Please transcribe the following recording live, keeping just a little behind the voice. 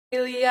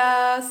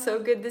Ilya,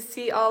 so good to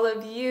see all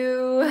of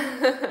you.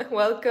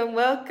 Welcome,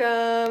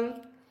 welcome.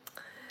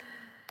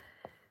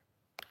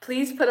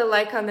 Please put a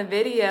like on the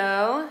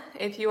video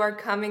if you are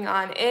coming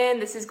on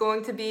in. This is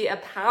going to be a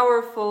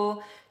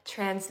powerful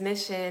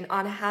transmission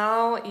on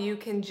how you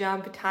can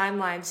jump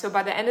timelines. So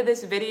by the end of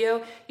this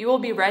video, you will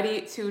be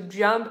ready to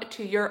jump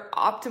to your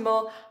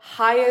optimal,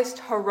 highest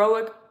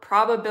heroic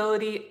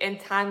probability and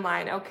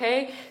timeline,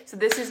 okay? So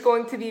this is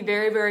going to be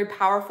very, very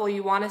powerful.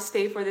 You want to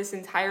stay for this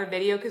entire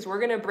video because we're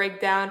going to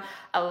break down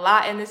a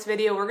lot in this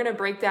video. We're going to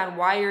break down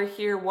why you're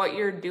here, what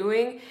you're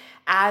doing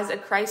as a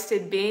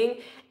Christed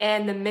being,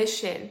 and the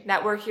mission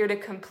that we're here to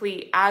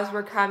complete as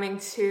we're coming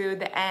to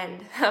the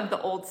end of the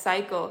old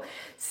cycle.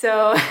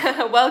 So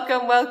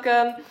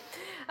welcome.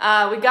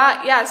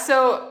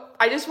 So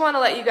I just want to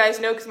let you guys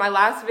know, because my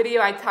last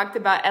video I talked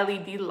about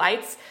LED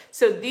lights.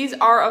 So these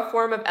are a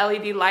form of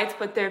LED lights,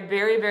 but they're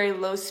very, very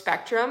low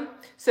spectrum.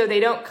 So they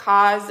don't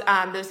cause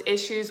those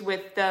issues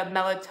with the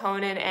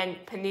melatonin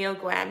and pineal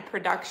gland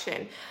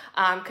production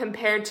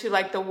compared to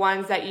like the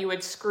ones that you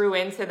would screw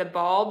into the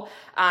bulb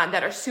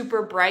that are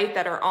super bright,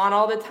 that are on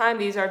all the time.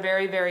 These are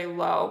very, very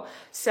low.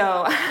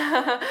 So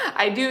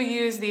I do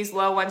use these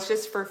low ones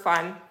just for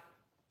fun.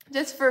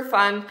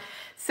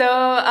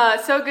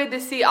 So good to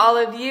see all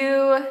of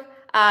you.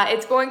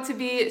 It's going to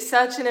be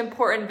such an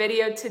important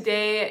video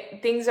today.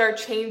 Things are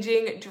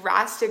changing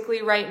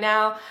drastically right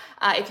now.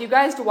 If you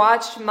guys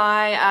watched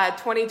my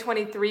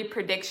 2023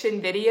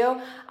 prediction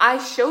video, I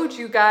showed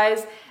you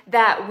guys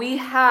that we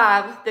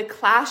have the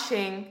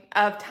clashing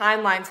of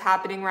timelines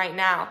happening right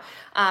now.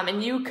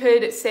 And you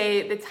could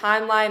say the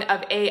timeline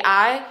of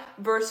AI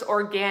versus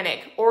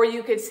organic, or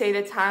you could say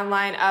the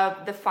timeline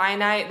of the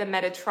finite, the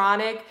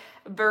Metatronic,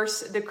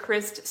 versus the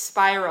Christ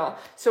spiral.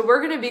 So we're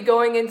going to be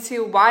going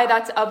into why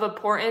that's of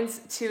importance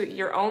to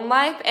your own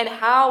life and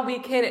how we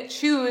can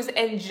choose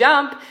and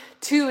jump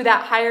to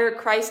that higher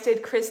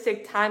Christed,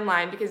 Christic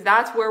timeline, because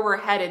that's where we're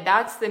headed.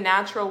 That's the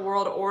natural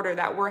world order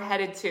that we're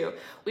headed to.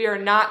 We are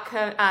not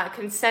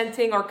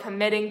consenting or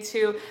committing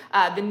to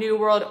the new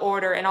world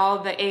order and all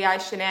of the AI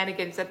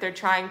shenanigans that they're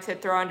trying to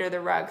throw under the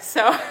rug.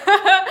 So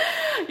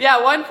yeah,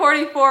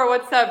 144.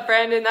 What's up,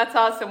 Brandon? That's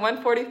awesome.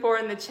 144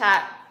 in the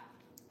chat.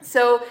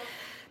 So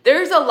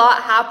there's a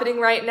lot happening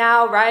right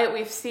now, right?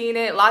 We've seen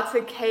it, lots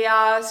of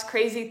chaos,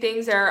 crazy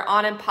things are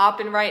on and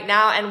popping right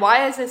now. And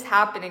why is this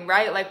happening,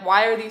 right? Like,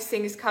 why are these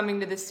things coming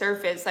to the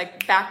surface,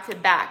 like back to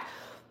back?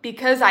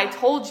 Because I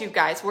told you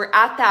guys, we're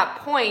at that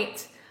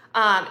point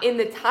in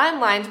the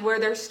timelines where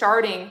they're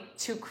starting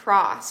to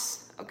cross.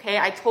 Okay,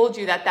 I told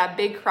you that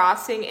big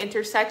crossing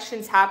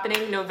intersection's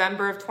happening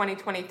November of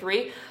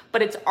 2023,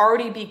 but it's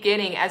already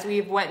beginning as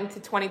we went into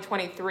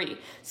 2023.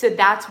 So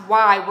that's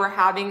why we're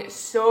having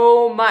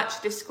so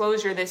much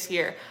disclosure this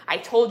year. I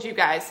told you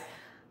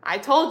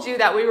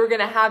that we were going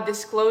to have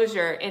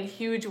disclosure in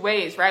huge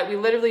ways, right? We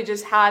literally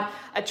just had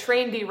a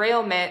train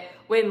derailment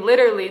when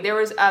literally there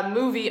was a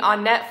movie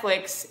on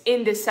Netflix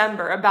in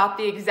December about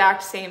the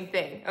exact same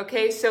thing.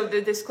 Okay, so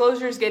the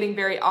disclosure is getting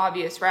very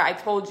obvious, right? I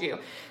told you.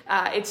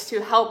 It's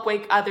to help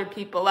wake other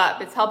people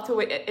up. It's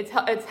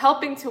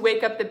helping to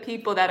wake up the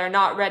people that are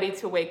not ready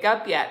to wake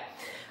up yet.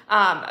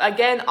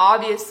 Again,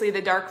 obviously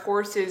the dark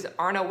forces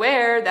aren't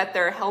aware that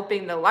they're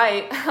helping the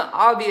light,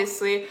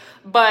 obviously,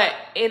 but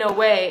in a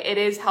way it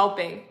is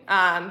helping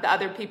the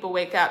other people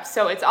wake up.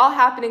 So it's all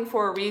happening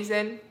for a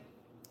reason.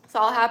 It's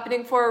all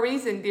happening for a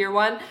reason, dear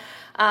one.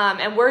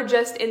 And we're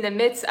just in the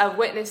midst of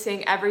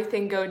witnessing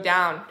everything go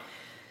down.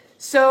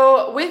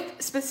 So with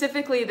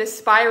specifically the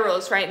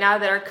spirals right now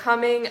that are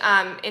coming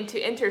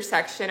into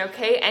intersection,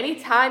 okay,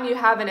 anytime you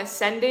have an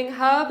ascending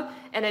hub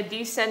and a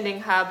descending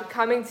hub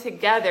coming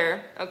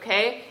together,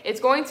 okay,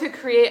 it's going to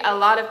create a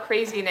lot of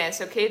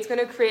craziness, okay? It's going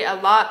to create a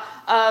lot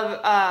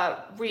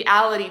of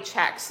reality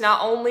checks,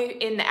 not only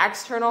in the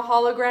external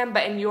hologram,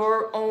 but in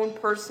your own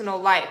personal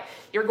life.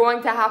 You're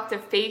going to have to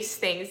face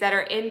things that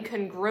are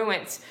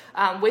incongruent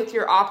with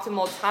your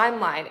optimal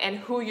timeline and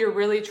who you're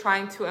really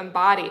trying to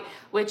embody,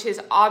 which is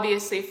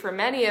obviously for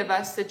many of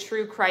us the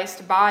true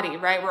Christ body,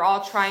 right? We're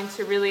all trying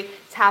to really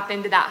tap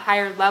into that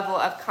higher level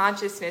of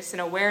consciousness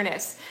and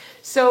awareness.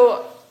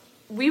 So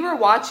we were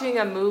watching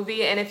a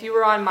movie, and if you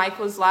were on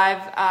Michael's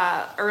live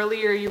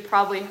earlier, you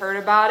probably heard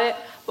about it.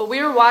 But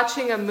we were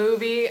watching a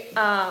movie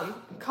called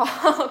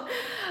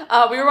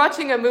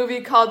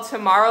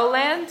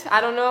Tomorrowland. I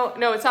don't know.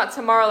 No, it's not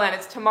Tomorrowland.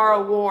 It's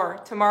Tomorrow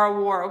War.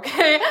 Tomorrow War.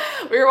 Okay.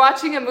 We were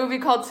watching a movie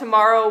called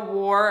Tomorrow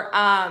War.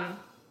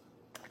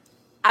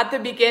 At the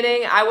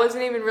beginning, I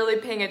wasn't even really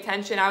paying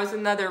attention. I was in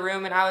another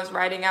room and I was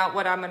writing out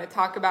what I'm going to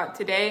talk about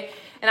today.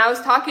 And I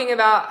was talking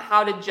about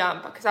how to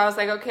jump because I was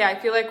like, okay, I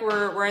feel like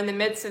we're in the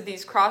midst of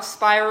these cross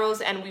spirals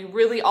and we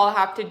really all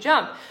have to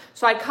jump.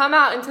 So I come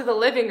out into the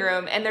living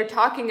room and they're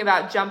talking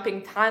about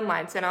jumping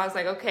timelines. And I was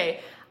like,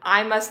 okay,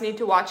 I must need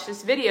to watch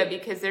this video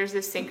because there's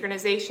this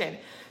synchronization.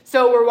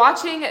 So we're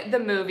watching the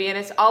movie and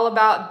it's all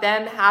about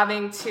them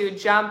having to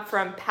jump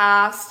from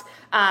past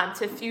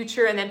to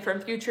future and then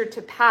from future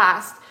to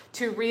past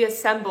to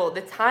reassemble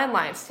the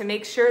timelines, to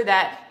make sure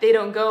that they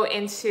don't go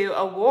into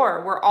a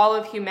war where all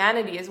of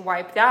humanity is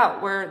wiped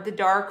out, where the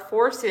dark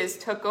forces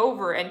took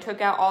over and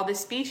took out all the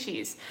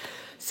species.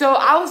 So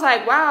I was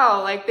like,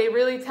 wow, like they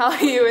really tell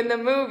you in the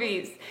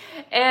movies.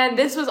 And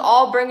this was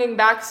all bringing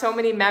back so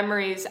many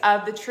memories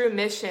of the true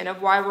mission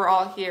of why we're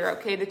all here,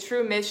 okay? The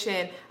true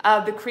mission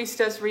of the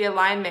Christos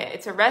realignment.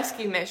 It's a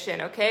rescue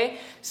mission, okay?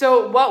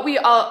 So what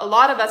a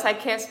lot of us, I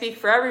can't speak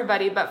for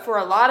everybody, but for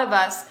a lot of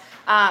us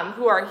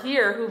who are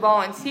here, who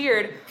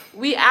volunteered,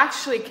 we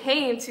actually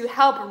came to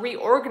help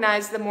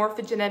reorganize the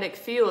morphogenetic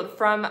field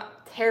from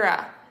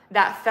Terra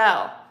that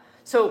fell.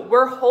 So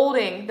we're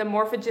holding the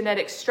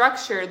morphogenetic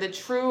structure, the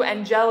true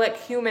angelic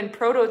human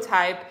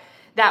prototype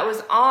that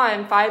was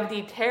on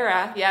 5D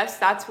Terra. Yes,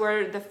 that's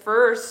where the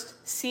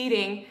first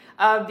seeding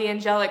of the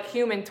angelic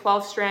human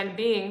 12-strand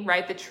being,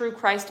 right, the true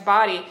Christ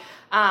body,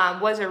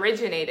 was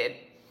originated.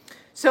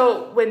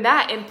 So when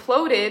that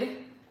imploded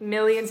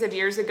millions of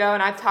years ago,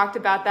 and I've talked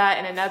about that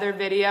in another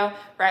video,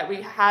 right,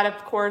 we had, of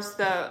course,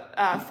 the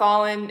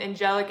fallen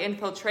angelic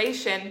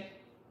infiltration.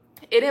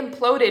 It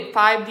imploded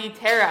 5D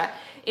Terra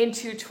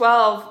into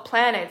 12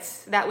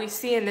 planets that we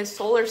see in this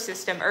solar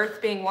system,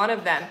 Earth being one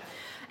of them.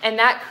 And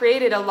that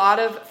created a lot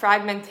of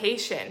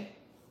fragmentation,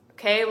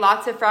 okay?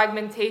 Lots of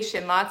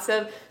fragmentation, lots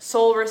of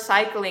soul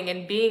recycling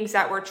and beings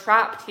that were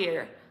trapped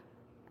here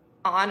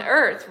on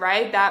Earth,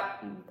 right?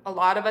 That a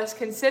lot of us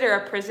consider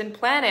a prison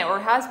planet or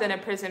has been a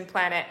prison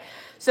planet.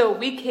 So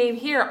we came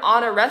here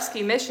on a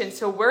rescue mission.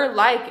 So we're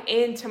like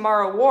in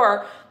Tomorrow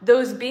War,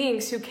 those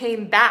beings who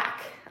came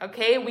back,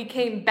 okay? We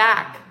came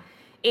back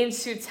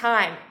into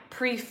time,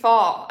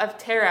 pre-fall of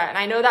Terra. And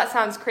I know that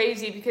sounds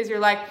crazy because you're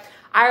like,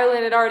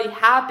 Ireland had already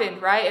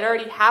happened, right? It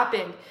already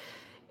happened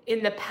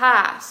in the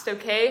past,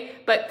 okay?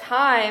 But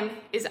time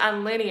is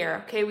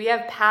unlinear, okay? We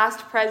have past,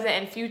 present,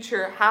 and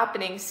future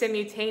happening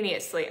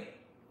simultaneously.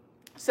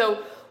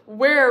 So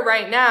we're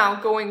right now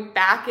going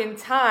back in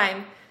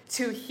time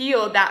to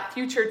heal that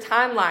future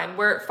timeline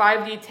where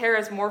 5D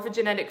Terra's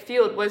morphogenetic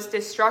field was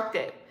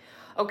destructed.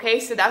 Okay,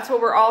 so that's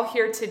what we're all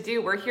here to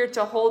do. We're here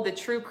to hold the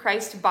true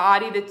Christ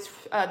body,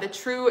 the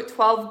true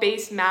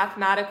 12-base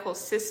mathematical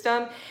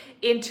system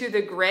into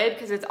the grid,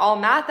 because it's all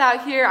math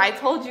out here. I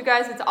told you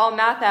guys it's all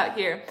math out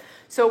here.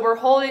 So we're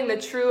holding the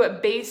true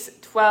base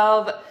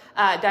 12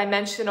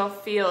 dimensional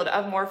field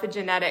of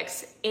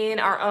morphogenetics in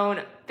our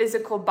own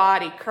physical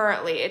body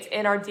currently. It's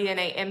in our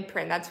DNA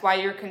imprint. That's why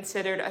you're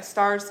considered a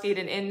star seed,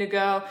 an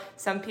indigo.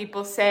 Some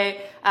people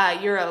say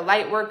you're a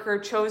light worker,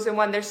 chosen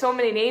one. There's so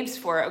many names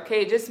for it,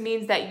 okay? It just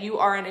means that you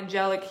are an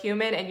angelic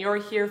human and you're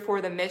here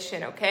for the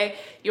mission, okay?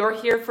 You're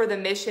here for the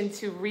mission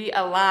to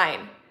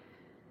realign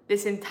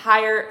this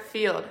entire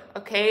field,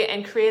 okay?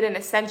 And create an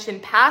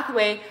ascension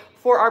pathway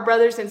for our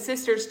brothers and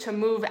sisters to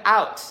move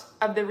out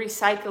of the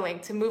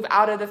recycling, to move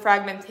out of the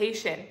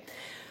fragmentation.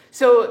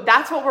 So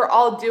that's what we're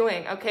all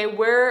doing, okay?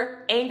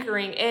 We're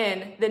anchoring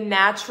in the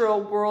natural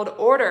world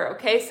order,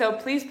 okay? So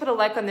please put a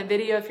like on the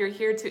video if you're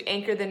here to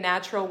anchor the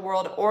natural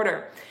world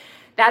order.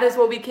 That is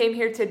what we came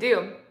here to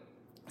do.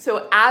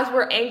 So as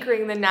we're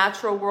anchoring the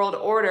natural world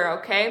order,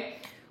 okay?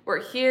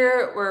 We're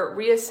here, we're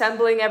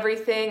reassembling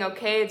everything,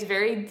 okay? It's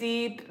very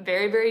deep,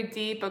 very, very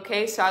deep,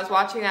 okay? So I was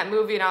watching that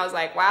movie and I was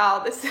like, wow,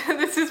 this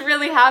is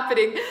really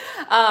happening.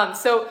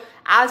 So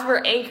as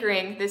we're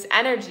anchoring this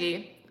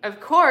energy, of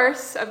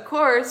course,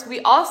 we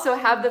also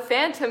have the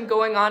phantom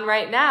going on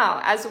right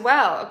now as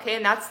well, okay?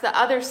 And that's the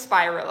other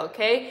spiral,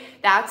 okay?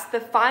 That's the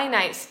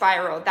finite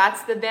spiral.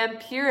 That's the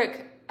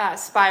vampiric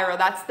spiral.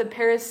 That's the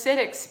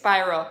parasitic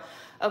spiral,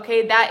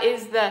 okay? That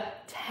is the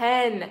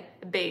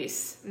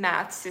 10-base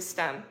math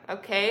system,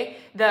 okay?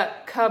 The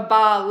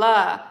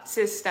Kabbalah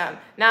system,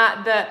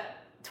 not the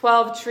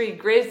 12-tree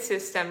grid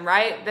system,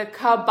 right? The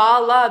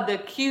Kabbalah, the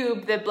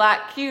cube, the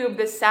black cube,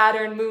 the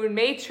Saturn moon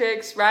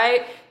matrix,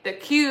 right? The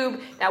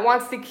cube that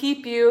wants to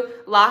keep you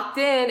locked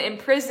in,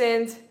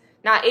 imprisoned,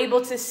 not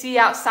able to see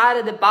outside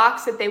of the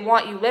box that they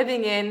want you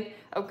living in,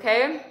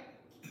 okay?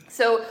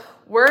 So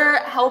we're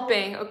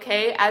helping,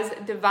 okay, as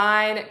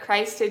divine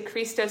Christed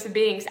Christos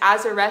beings,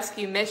 as a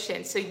rescue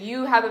mission. So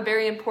you have a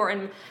very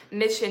important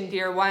mission,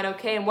 dear one,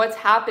 okay? And what's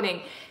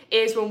happening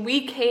is when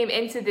we came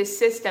into this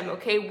system,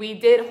 okay, we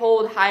did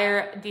hold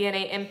higher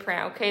DNA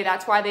imprint, okay?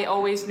 That's why they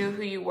always knew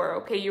who you were,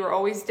 okay? You were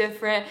always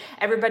different.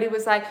 Everybody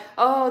was like,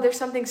 oh, there's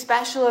something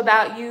special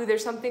about you.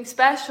 There's something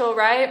special,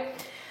 right?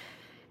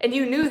 And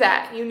you knew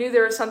that. You knew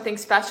there was something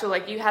special,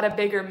 like you had a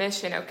bigger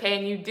mission, okay?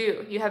 And you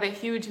do. You have a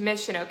huge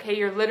mission, okay?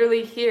 You're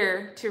literally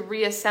here to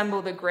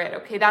reassemble the grid,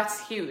 okay?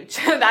 That's huge.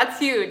 That's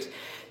huge.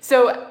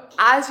 So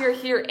as you're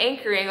here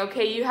anchoring,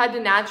 okay, you had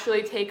to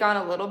naturally take on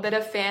a little bit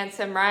of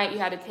phantom, right? You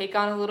had to take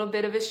on a little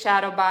bit of a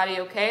shadow body,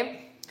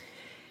 okay?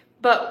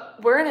 But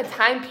we're in a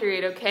time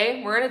period,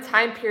 okay? We're in a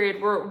time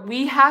period where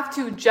we have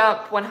to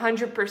jump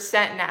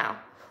 100% now.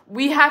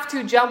 We have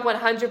to jump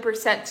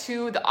 100%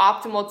 to the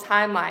optimal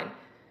timeline,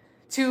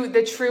 to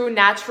the true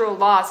natural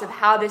laws of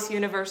how this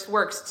universe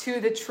works,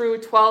 to the true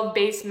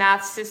 12-base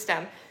math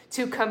system,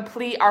 to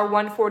complete our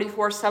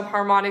 144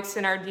 subharmonics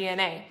in our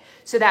DNA,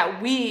 so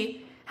that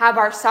we have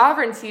our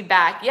sovereignty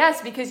back.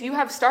 Yes, because you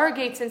have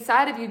stargates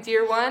inside of you,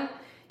 dear one.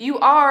 You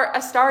are a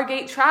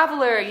stargate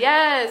traveler.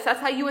 Yes,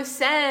 that's how you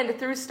ascend,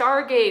 through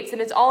stargates,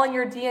 and it's all in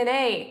your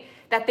DNA,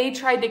 that they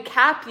tried to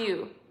cap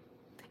you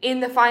in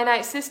the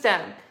finite system.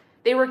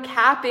 They were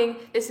capping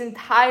this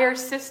entire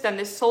system,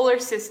 this solar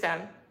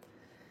system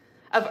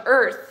of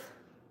Earth,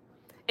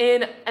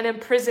 in an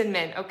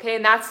imprisonment, okay?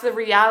 And that's the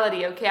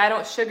reality, okay? I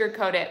don't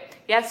sugarcoat it.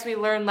 Yes, we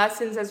learn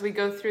lessons as we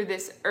go through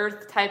this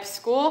Earth-type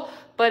school,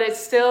 but it's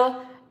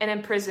still an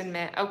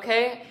imprisonment,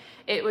 okay?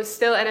 It was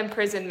still an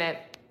imprisonment.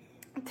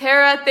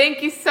 Tara,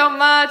 thank you so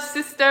much,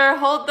 sister.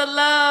 Hold the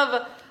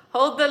love.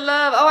 Hold the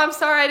love. Oh, I'm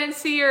sorry, I didn't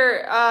see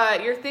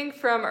your thing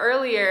from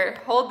earlier.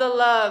 Hold the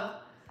love.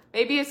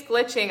 Maybe it's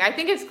glitching. I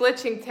think it's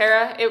glitching,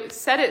 Tara. It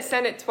said it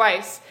sent it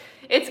twice.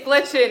 It's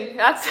glitching.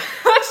 That's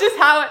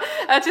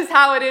just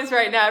how it is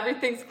right now.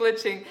 Everything's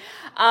glitching.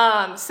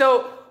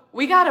 So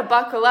we gotta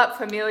buckle up,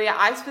 familia.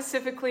 I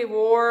specifically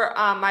wore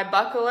my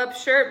buckle up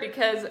shirt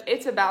because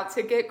it's about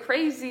to get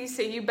crazy.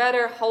 So you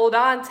better hold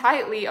on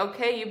tightly,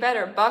 okay? You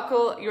better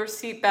buckle your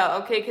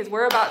seatbelt, okay? Because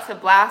we're about to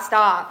blast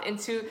off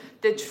into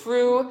the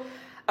true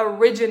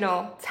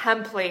original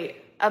template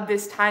of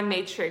this time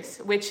matrix,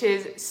 which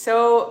is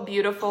so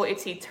beautiful.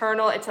 It's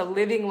eternal. It's a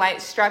living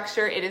light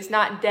structure. It is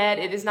not dead.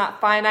 It is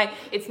not finite.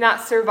 It's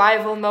not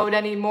survival mode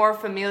anymore,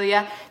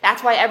 familia.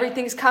 That's why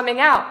everything's coming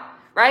out,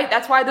 right?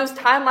 That's why those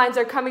timelines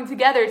are coming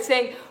together. It's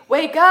saying,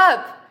 wake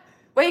up,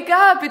 wake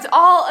up. It's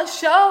all a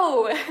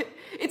show.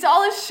 It's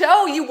all a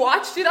show. You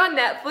watched it on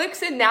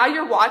Netflix and now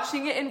you're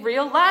watching it in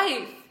real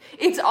life.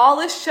 It's all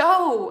a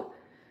show.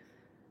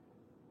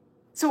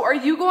 So are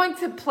you going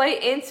to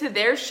play into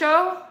their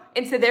show,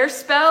 into their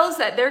spells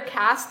that they're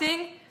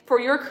casting for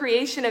your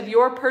creation of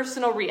your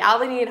personal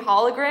reality and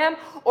hologram?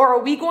 Or are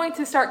we going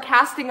to start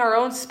casting our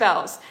own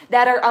spells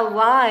that are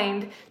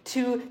aligned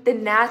to the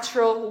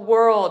natural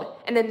world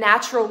and the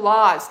natural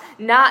laws,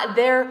 not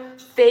their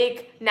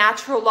fake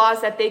natural laws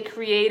that they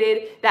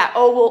created that,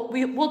 oh,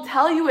 well, we'll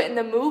tell you it in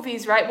the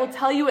movies, right? We'll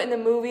tell you it in the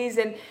movies,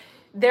 and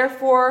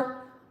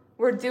therefore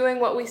we're doing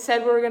what we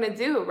said we were going to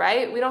do,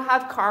 right? We don't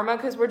have karma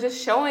because we're just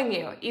showing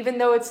you, even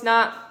though it's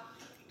not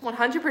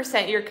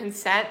 100% your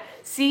consent.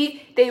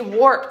 See, they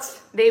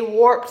warped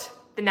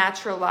the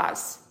natural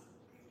laws.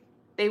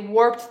 They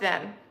warped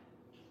them,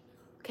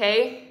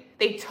 okay?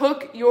 They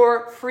took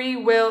your free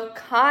will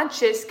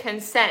conscious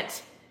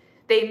consent.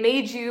 They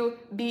made you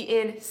be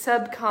in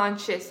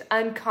subconscious,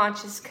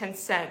 unconscious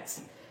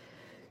consent.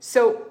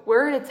 So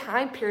we're in a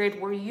time period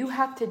where you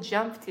have to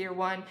jump, dear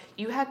one.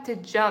 You have to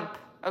jump,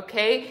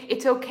 okay?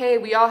 It's okay.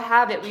 We all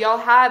have it. We all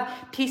have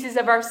pieces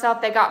of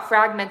ourselves that got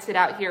fragmented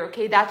out here,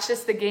 okay? That's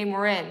just the game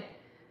we're in.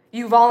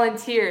 You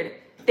volunteered.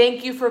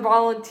 Thank you for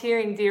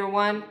volunteering, dear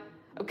one,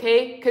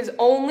 okay? Because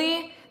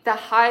only the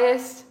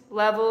highest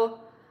level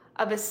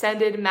of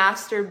ascended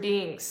master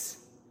beings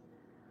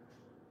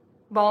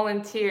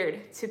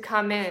volunteered to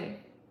come in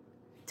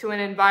to an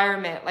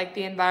environment like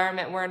the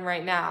environment we're in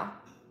right now.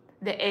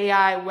 The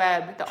AI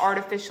web, the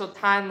artificial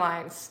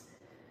timelines,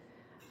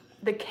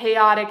 the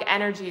chaotic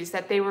energies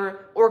that they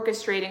were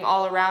orchestrating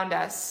all around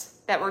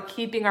us, that were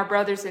keeping our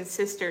brothers and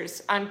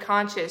sisters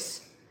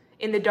unconscious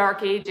in the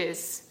dark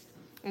ages.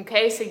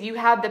 Okay, so you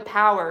have the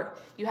power.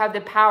 You have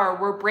the power.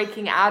 We're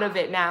breaking out of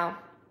it now.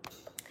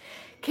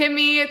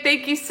 Kimmy,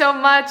 thank you so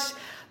much.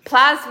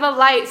 Plasma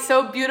light,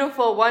 so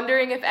beautiful.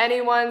 Wondering if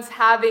anyone's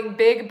having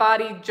big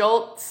body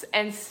jolts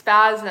and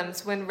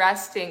spasms when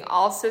resting.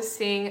 Also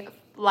seeing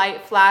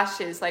light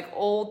flashes like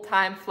old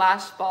time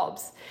flash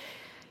bulbs.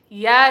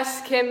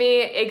 Yes,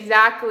 Kimmy,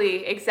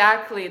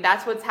 exactly.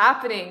 That's what's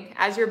happening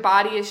as your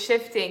body is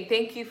shifting.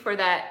 Thank you for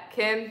that,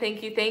 Kim.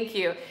 Thank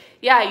you.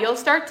 Yeah, you'll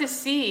start to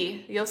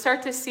see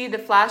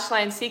the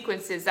flashline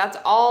sequences. That's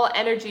all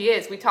energy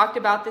is. We talked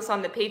about this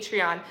on the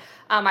Patreon.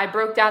 I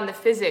broke down the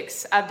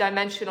physics of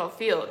dimensional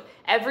field.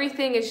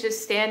 Everything is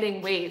just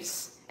standing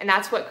waves, and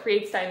that's what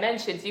creates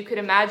dimensions. You could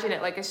imagine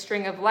it like a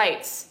string of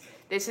lights.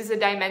 This is a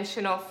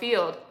dimensional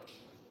field,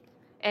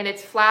 and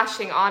it's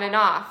flashing on and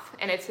off,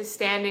 and it's a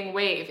standing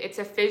wave. It's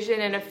a fission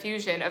and a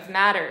fusion of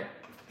matter.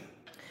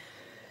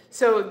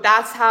 So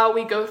that's how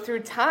we go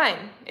through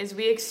time, is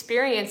we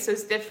experience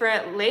those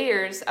different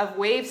layers of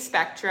wave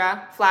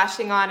spectra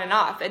flashing on and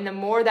off. And the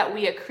more that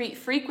we accrete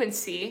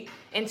frequency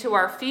into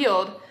our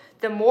field,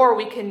 the more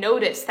we can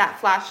notice that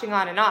flashing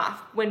on and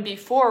off. When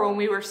before, when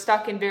we were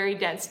stuck in very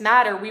dense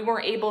matter, we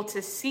weren't able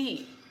to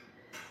see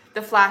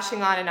the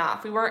flashing on and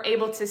off. We weren't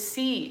able to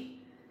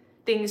see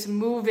things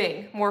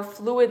moving more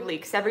fluidly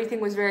because everything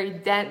was very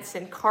dense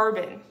and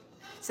carbon.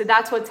 So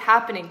that's what's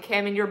happening,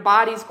 Kim, and your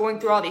body's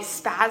going through all these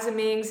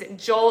spasmings and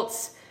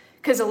jolts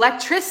because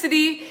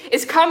electricity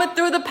is coming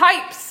through the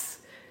pipes.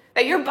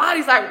 That your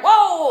body's like,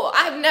 whoa,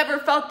 I've never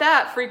felt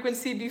that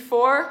frequency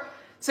before.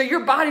 So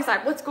your body's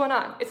like, what's going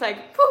on? It's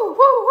like, whoo,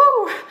 whoo,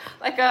 whoo,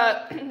 like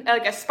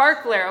a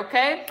sparkler,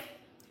 okay?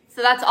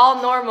 So that's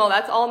all normal.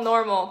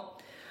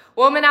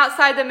 Woman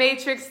outside the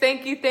matrix,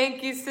 thank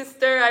you,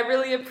 sister. I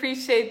really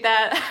appreciate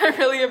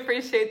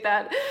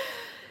that.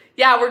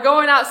 Yeah, we're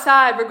going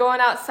outside. We're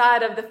going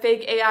outside of the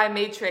fake AI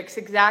matrix.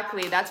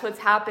 Exactly. That's what's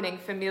happening,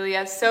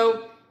 familia.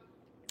 So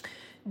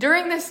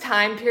during this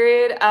time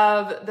period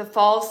of the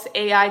false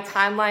AI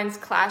timelines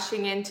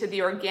clashing into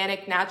the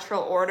organic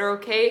natural order,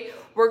 okay,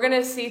 we're going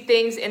to see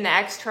things in the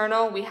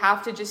external. We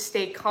have to just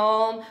stay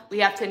calm. We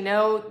have to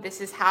know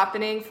this is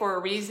happening for a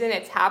reason.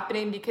 It's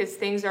happening because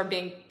things are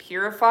being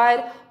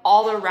purified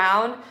all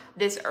around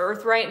this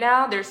earth right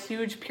now. There's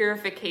huge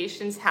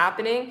purifications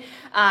happening.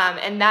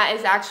 And that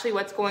is actually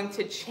what's going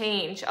to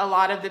change a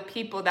lot of the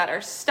people that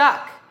are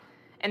stuck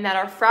and that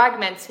are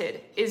fragmented,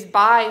 is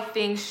by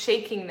things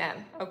shaking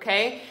them,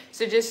 okay?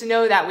 So just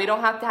know that we don't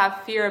have to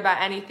have fear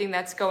about anything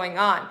that's going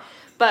on.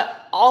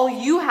 But all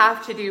you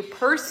have to do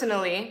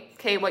personally,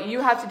 okay, what you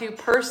have to do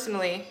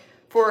personally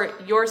for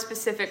your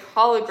specific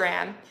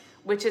hologram,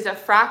 which is a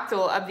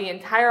fractal of the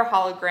entire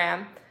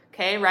hologram,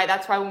 okay, right?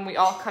 That's why when we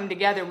all come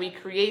together, we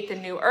create the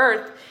new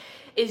earth,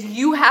 is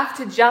you have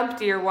to jump,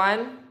 dear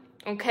one,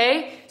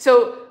 okay?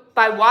 So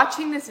by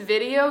watching this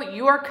video,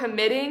 you are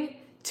committing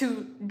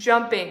to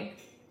jumping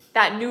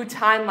that new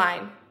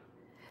timeline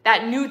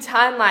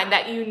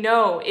that you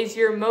know is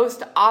your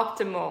most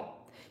optimal,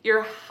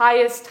 your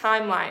highest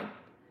timeline,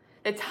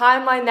 the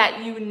timeline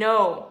that you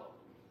know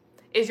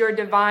is your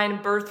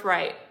divine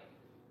birthright,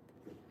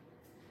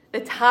 the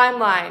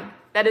timeline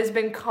that has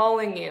been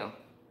calling you,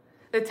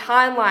 the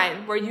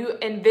timeline where you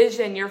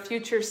envision your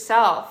future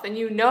self and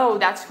you know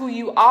that's who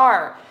you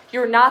are.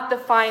 You're not the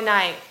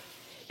finite.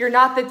 You're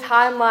not the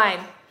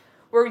timeline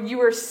where you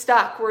were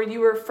stuck, where you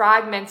were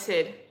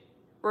fragmented,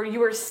 where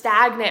you were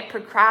stagnant,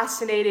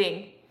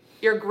 procrastinating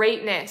your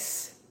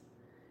greatness.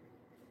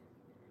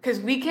 Because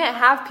we can't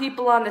have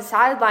people on the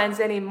sidelines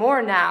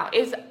anymore now.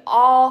 It's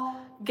all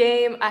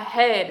game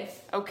ahead,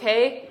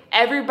 okay?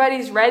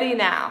 Everybody's ready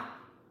now.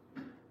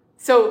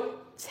 So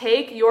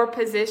take your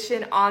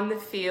position on the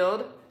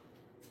field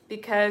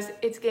because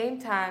it's game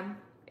time.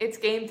 It's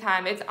game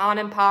time. It's on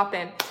and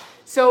popping.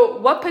 So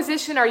what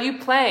position are you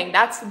playing?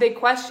 That's the big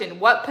question.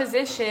 What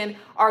position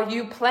are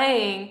you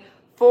playing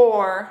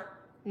for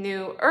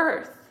New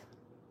Earth?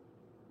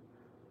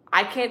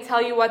 I can't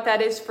tell you what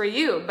that is for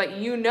you, but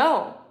you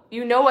know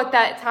what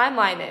that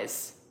timeline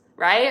is,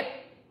 right?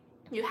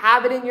 You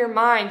have it in your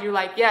mind. You're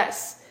like,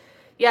 yes,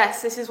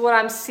 this is what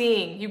I'm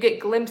seeing. You get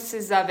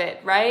glimpses of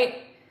it, right?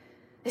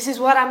 This is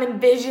what I'm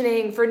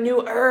envisioning for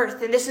New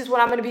Earth, and this is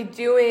what I'm going to be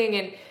doing,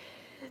 and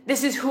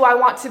this is who I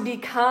want to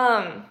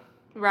become,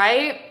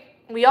 right?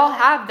 We all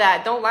have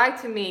that. Don't lie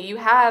to me. You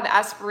have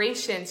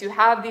aspirations. You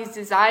have these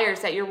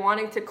desires that you're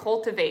wanting to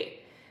cultivate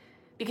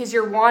because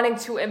you're wanting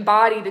to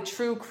embody the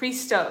true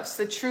Christos,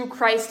 the true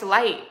Christ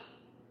light,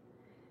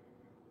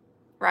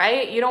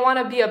 right? You don't want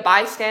to be a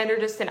bystander,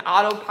 just an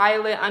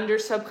autopilot under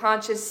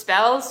subconscious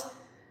spells.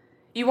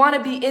 You want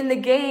to be in the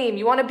game.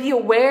 You want to be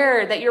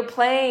aware that you're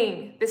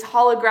playing this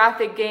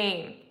holographic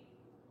game,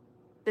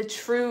 the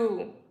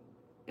true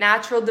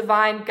natural,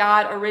 divine,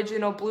 God,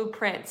 original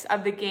blueprints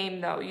of the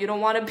game, though. You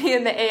don't want to be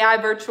in the AI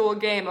virtual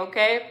game,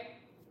 okay?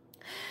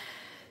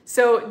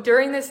 So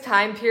during this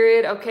time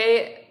period,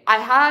 okay, I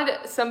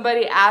had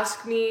somebody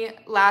ask me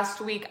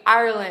last week,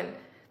 Ireland,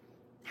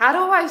 how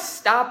do I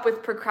stop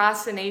with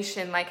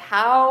procrastination? Like,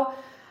 how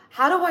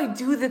do I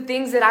do the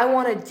things that I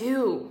want to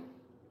do?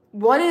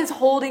 What is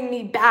holding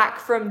me back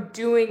from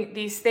doing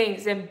these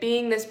things and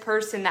being this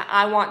person that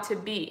I want to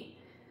be?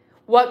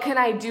 What can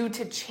I do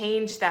to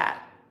change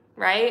that,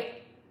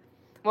 right?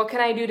 What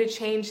can I do to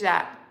change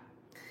that?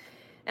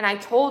 And I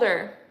told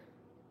her,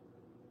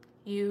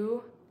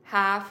 you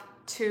have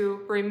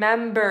to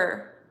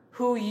remember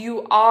who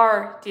you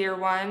are, dear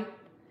one.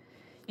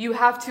 You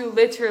have to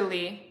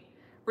literally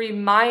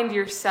remind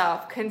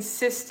yourself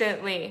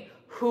consistently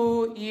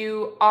who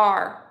you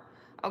are.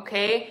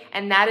 Okay?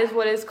 And that is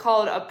what is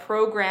called a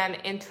program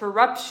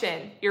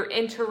interruption. You're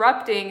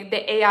interrupting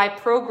the AI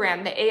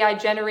program, the AI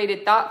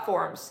generated thought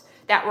forms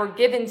that were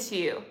given to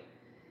you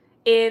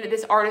in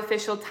this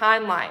artificial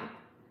timeline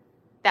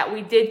that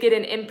we did get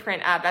an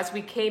imprint of as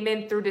we came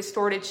in through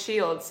distorted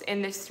shields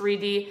in this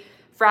 3D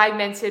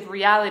fragmented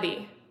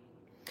reality.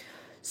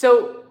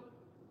 So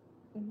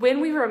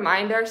when we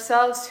remind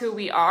ourselves who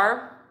we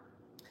are,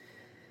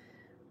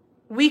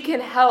 we can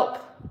help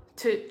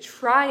to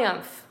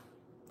triumph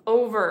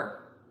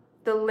over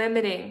the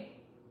limiting,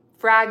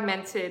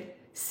 fragmented,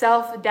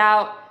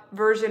 self-doubt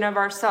version of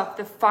ourselves,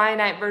 the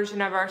finite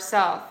version of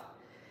ourselves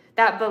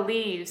that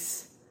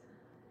believes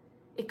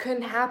it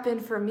couldn't happen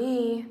for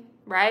me,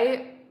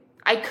 right?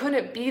 I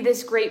couldn't be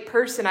this great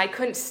person. I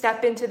couldn't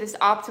step into this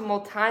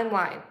optimal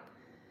timeline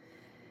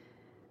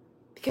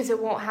because it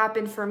won't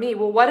happen for me.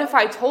 Well, what if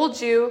I told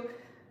you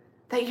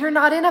that you're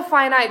not in a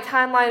finite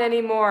timeline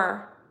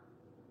anymore,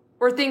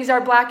 where things are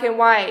black and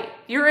white?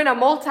 You're in a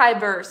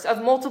multiverse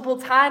of multiple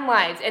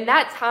timelines. And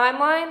that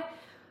timeline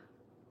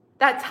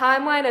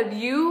of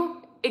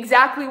you,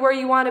 exactly where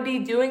you want to be,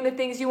 doing the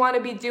things you want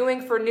to be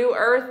doing for New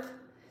Earth,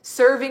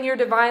 serving your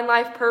divine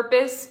life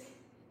purpose,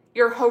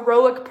 your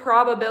heroic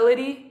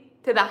probability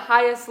to the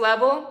highest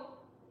level,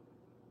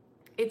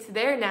 it's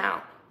there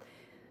now.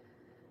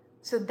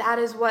 So that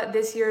is what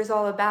this year is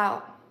all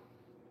about.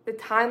 The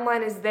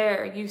timeline is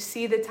there. You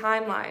see the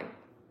timeline.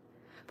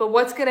 But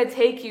what's going to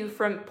take you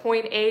from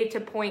point A to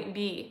point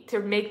B to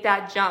make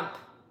that jump?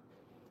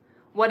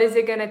 What is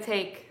it going to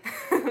take?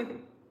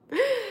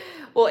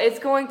 Well, it's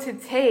going to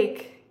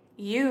take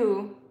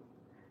you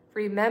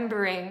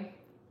remembering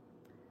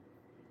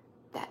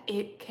that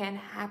it can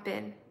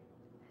happen.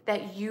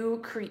 That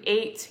you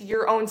create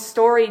your own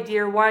story,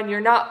 dear one. You're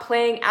not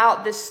playing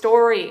out the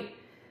story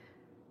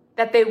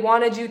that they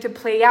wanted you to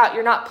play out.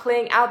 You're not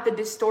playing out the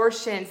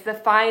distortions, the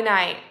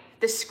finite,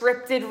 the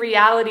scripted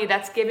reality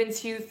that's given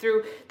to you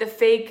through the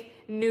fake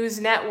news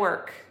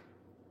network.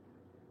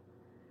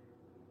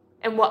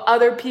 And what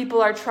other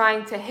people are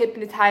trying to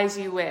hypnotize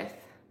you with.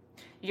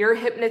 You're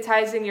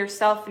hypnotizing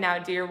yourself now,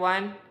 dear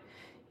one.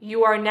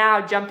 You are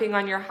now jumping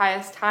on your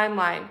highest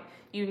timeline.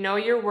 You know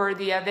you're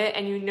worthy of it,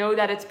 and you know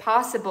that it's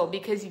possible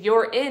because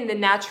you're in the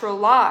natural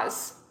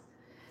laws.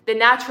 The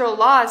natural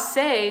laws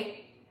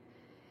say,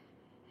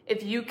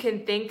 if you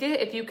can think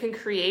it, if you can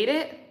create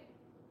it,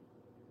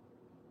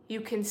 you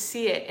can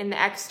see it in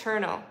the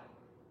external.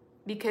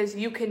 Because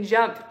you can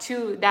jump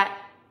to that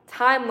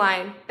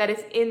timeline that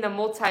is in the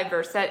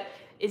multiverse, that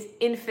is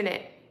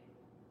infinite.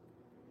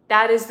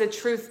 That is the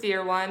truth,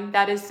 dear one.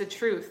 That is the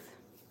truth.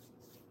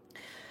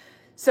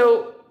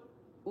 So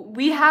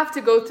we have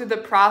to go through the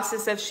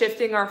process of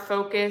shifting our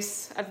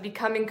focus, of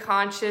becoming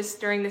conscious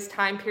during this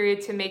time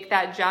period to make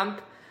that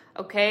jump,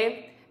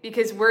 okay?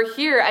 Because we're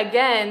here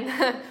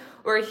again.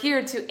 We're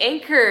here to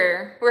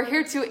anchor. We're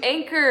here to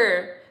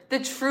anchor the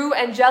true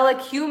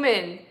angelic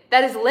human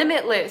that is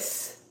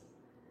limitless.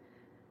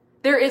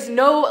 There is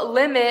no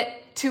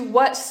limit to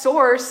what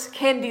source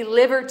can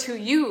deliver to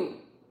you.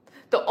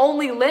 The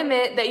only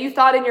limit that you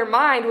thought in your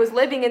mind was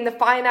living in the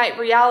finite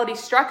reality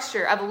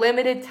structure of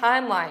limited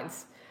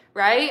timelines,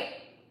 right?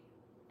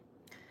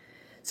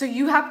 So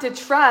you have to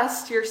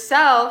trust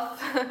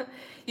yourself.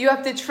 You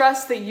have to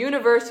trust the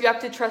universe. You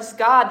have to trust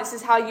God. This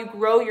is how you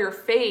grow your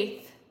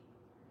faith.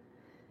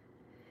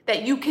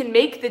 That you can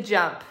make the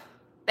jump.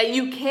 That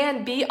you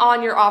can be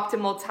on your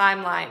optimal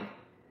timeline.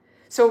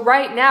 So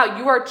right now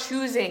you are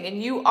choosing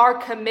and you are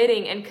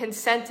committing and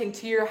consenting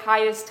to your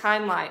highest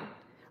timeline.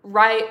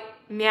 Right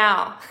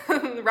now.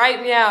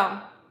 Right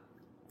now.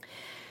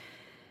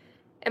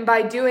 And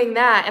by doing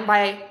that and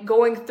by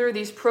going through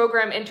these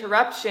program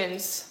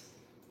interruptions,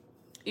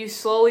 you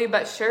slowly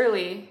but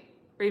surely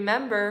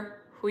remember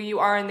who you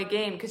are in the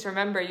game. Because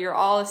remember, you're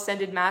all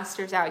ascended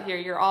masters out here.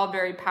 You're all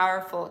very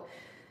powerful.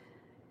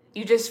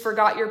 You just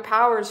forgot your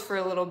powers for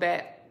a little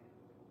bit.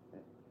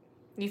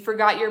 You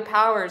forgot your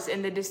powers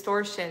in the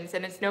distortions,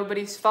 and it's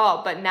nobody's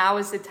fault. But now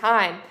is the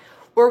time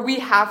where we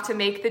have to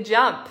make the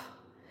jump.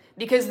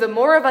 Because the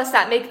more of us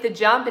that make the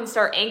jump and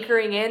start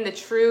anchoring in the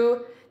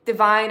true,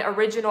 divine,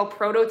 original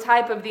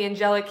prototype of the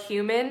angelic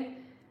human,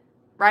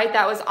 right,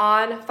 that was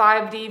on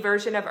 5D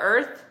version of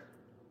Earth,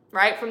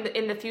 right,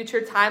 in the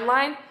future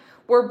timeline,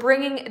 we're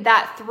bringing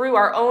that through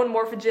our own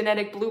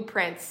morphogenetic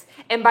blueprints.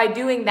 And by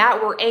doing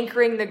that, we're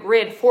anchoring the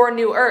grid for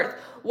New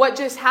Earth. What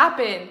just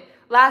happened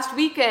last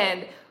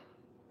weekend?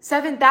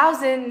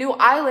 7,000 new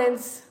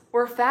islands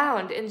were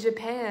found in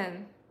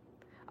Japan.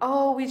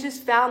 Oh, we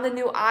just found the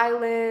new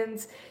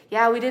islands.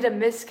 Yeah, we did a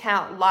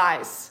miscount.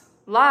 Lies.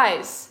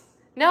 Lies.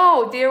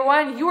 No, dear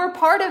one, you are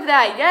part of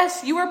that.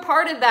 Yes, you are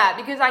part of that.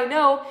 Because I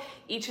know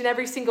each and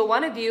every single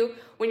one of you,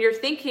 when you're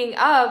thinking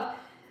of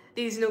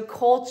these new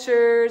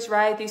cultures,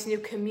 right? These new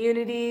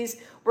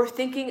communities, we're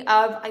thinking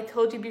of, I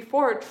told you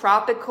before,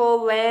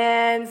 tropical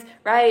lands,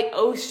 right?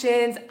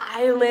 Oceans,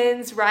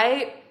 islands,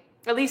 right?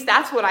 At least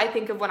that's what I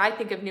think of when I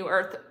think of New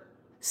Earth.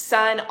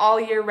 Sun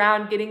all year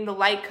round, getting the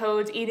light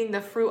codes, eating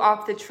the fruit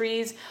off the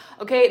trees.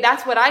 Okay,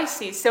 that's what I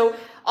see. So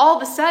all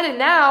of a sudden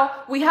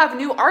now we have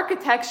new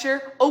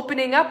architecture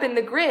opening up in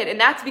the grid. And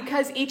that's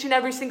because each and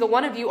every single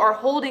one of you are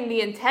holding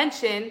the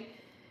intention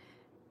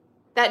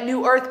that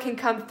New Earth can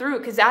come through,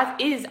 because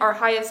that is our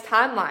highest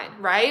timeline,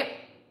 right?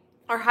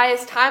 Our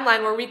highest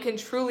timeline where we can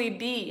truly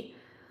be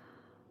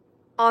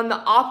on the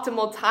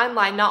optimal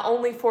timeline, not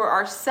only for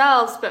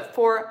ourselves, but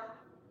for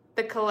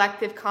the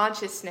collective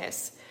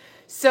consciousness.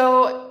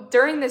 So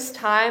during this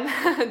time,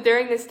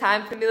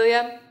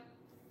 familia,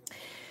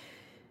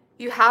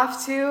 you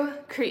have to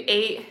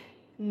create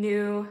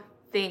new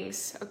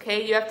things,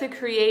 okay? You have to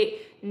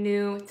create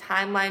new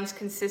timelines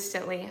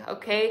consistently,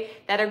 okay?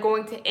 That are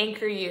going to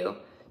anchor you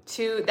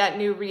to that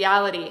new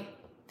reality.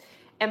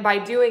 And by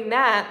doing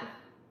that,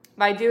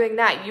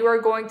 you are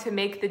going to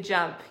make the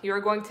jump. You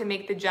are going to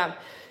make the jump.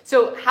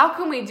 So how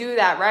can we do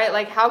that, right?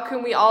 Like, how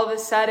can we all of a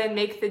sudden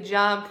make the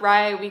jump,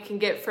 right? We can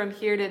get from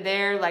here to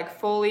there, like,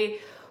 fully.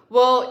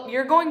 Well,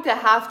 you're going to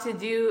have to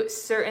do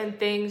certain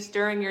things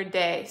during your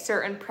day,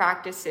 certain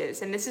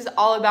practices. And this is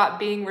all about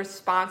being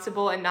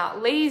responsible and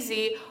not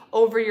lazy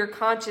over your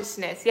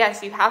consciousness.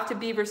 Yes, you have to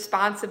be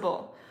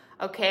responsible,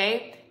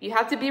 okay? You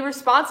have to be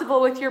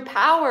responsible with your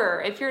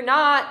power. If you're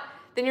not,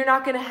 then you're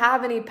not going to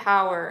have any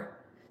power.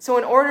 So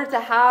in order to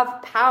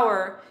have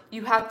power,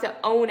 you have to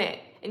own it.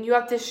 And you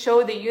have to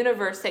show the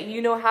universe that you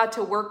know how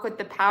to work with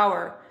the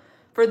power.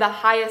 for the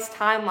highest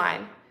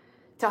timeline,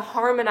 to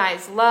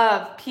harmonize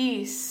love,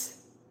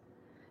 peace,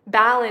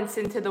 balance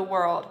into the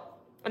world.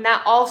 And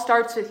that all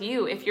starts with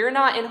you. If you're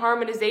not in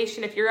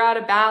harmonization, if you're out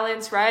of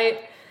balance,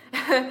 right?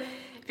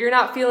 If you're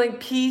not feeling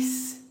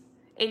peace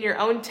in your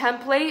own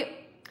template,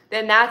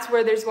 then that's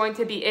where there's going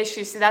to be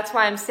issues. So that's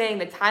why I'm saying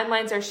the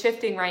timelines are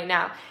shifting right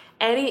now.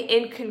 Any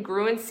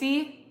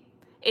incongruency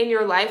in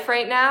your life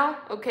right now,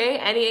 okay?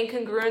 Any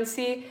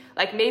incongruency,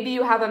 like maybe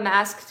you have a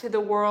mask to the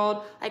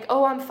world, like,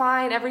 oh, I'm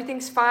fine,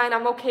 everything's fine,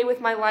 I'm okay with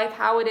my life,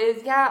 how it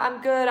is. Yeah,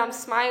 I'm good, I'm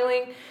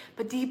smiling.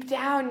 But deep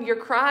down, you're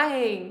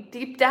crying.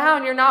 Deep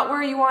down, you're not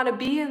where you want to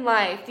be in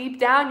life. Deep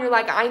down, you're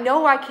like, I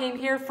know I came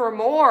here for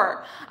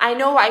more. I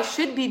know I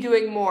should be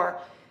doing more.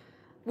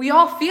 We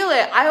all feel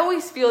it. I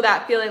always feel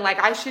that feeling like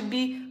I should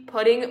be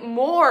putting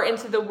more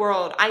into the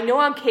world. I know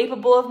I'm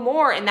capable of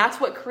more, and that's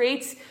what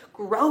creates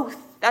growth.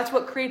 That's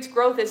what creates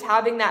growth, is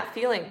having that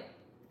feeling.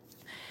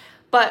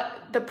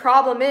 But the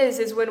problem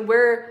is when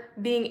we're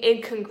being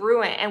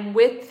incongruent, and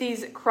with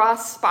these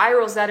cross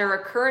spirals that are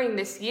occurring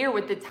this year,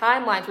 with the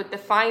timelines, with the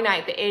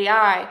finite, the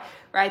AI,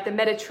 right? The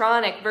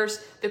Metatronic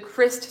versus the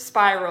Christ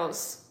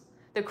spirals,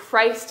 the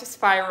Christ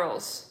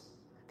spirals,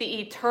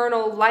 the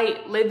eternal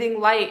light, living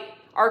light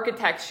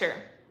architecture,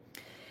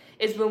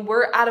 is when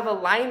we're out of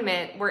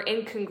alignment, we're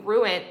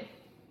incongruent,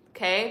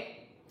 okay?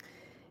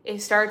 It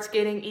starts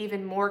getting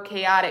even more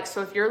chaotic.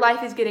 So if your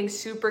life is getting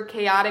super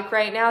chaotic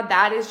right now,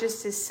 that is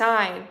just a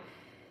sign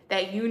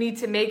that you need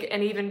to make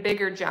an even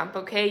bigger jump,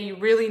 okay? You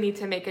really need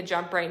to make a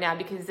jump right now,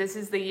 because this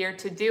is the year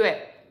to do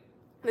it.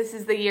 This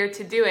is the year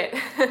to do it.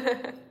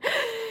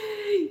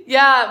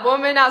 Yeah,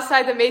 woman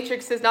outside the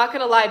matrix says, not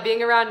gonna lie,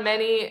 being around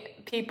many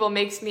people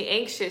makes me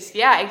anxious.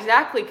 Yeah,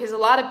 exactly, because a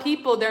lot of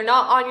people, they're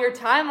not on your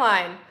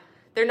timeline.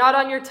 They're not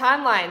on your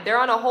timeline. They're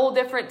on a whole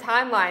different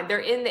timeline. They're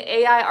in the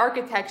AI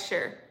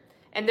architecture.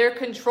 And they're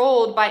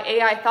controlled by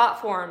AI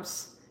thought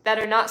forms that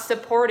are not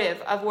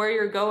supportive of where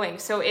you're going.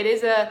 So it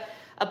is a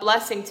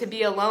blessing to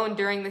be alone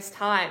during this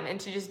time and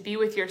to just be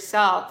with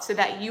yourself, so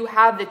that you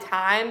have the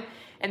time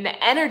and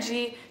the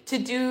energy to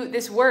do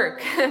this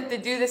work, to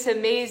do this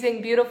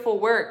amazing, beautiful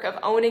work of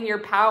owning your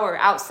power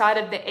outside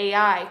of the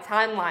AI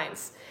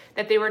timelines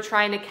that they were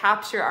trying to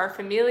capture our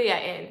familia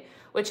in,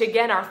 which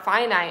again are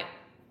finite.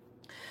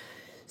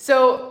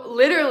 So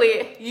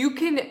literally, you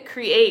can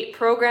create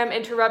program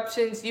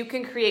interruptions, you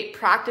can create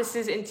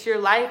practices into your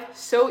life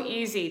so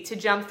easy to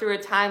jump through a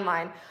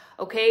timeline,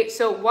 okay?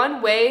 So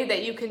one way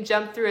that you can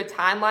jump through a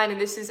timeline, and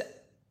this is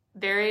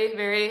very,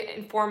 very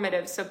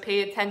informative, so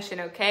pay attention,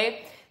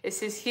 okay?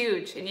 This is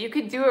huge, and you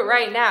can do it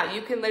right now.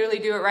 You can literally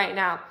do it right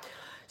now.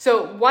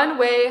 So one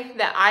way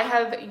that I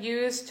have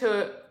used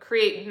to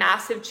create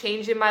massive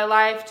change in my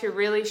life, to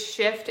really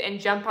shift and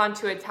jump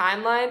onto a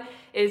timeline,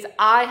 is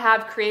I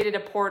have created a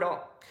portal.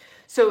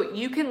 So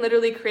you can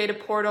literally create a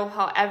portal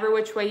however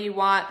which way you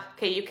want.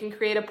 Okay, you can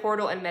create a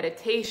portal in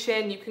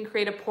meditation. You can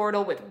create a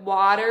portal with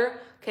water.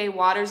 Okay,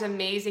 water's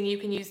amazing. You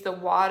can use the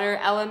water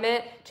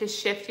element to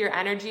shift your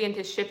energy and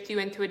to shift you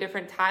into a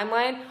different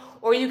timeline.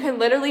 Or you can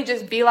literally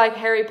just be like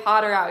Harry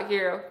Potter out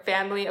here,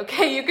 family.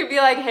 Okay, you could be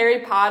like Harry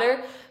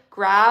Potter,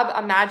 grab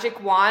a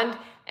magic wand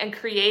and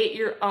create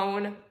your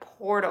own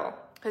portal.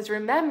 Because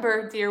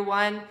remember, dear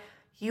one,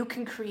 you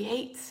can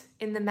create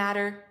in the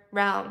matter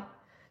realm.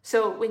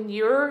 So when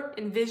you're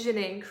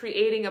envisioning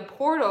creating a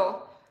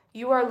portal,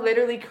 you are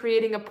literally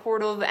creating a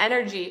portal of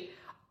energy.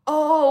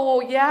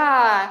 Oh,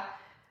 yeah.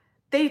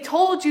 They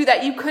told you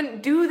that you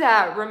couldn't do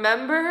that,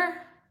 remember?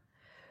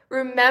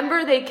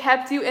 Remember they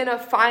kept you in a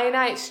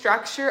finite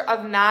structure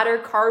of matter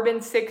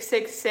carbon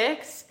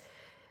 666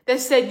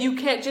 that said you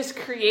can't just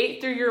create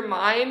through your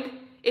mind.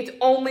 It's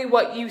only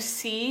what you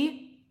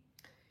see.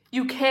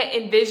 You can't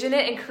envision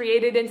it and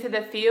create it into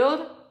the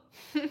field.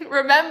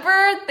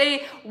 Remember,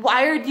 they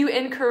wired you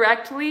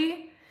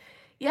incorrectly?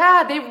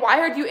 Yeah, they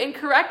wired you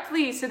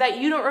incorrectly so that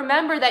you don't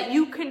remember that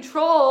you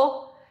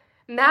control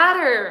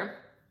matter.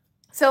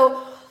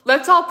 So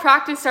let's all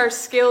practice our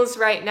skills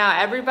right now.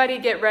 Everybody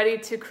get ready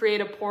to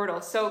create a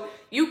portal. So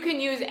you can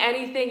use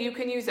anything. You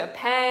can use a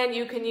pen.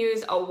 You can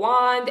use a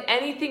wand,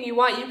 anything you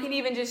want. You can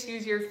even just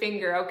use your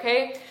finger,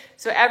 okay?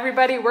 So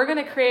everybody, we're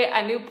going to create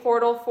a new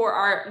portal for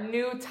our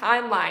new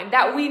timeline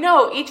that we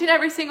know. Each and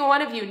every single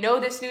one of you know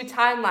this new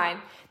timeline,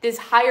 this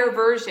higher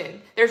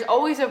version. There's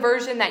always a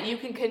version that you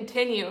can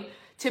continue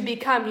to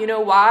become. You know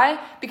why?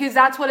 Because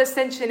that's what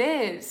ascension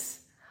is.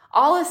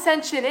 All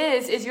ascension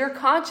is your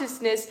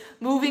consciousness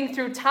moving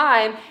through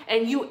time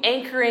and you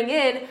anchoring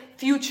in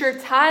future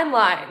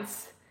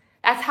timelines.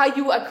 That's how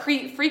you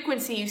accrete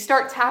frequency. You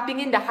start tapping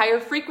into higher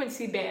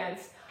frequency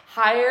bands,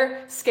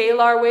 higher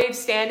scalar wave,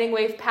 standing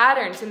wave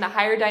patterns in the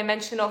higher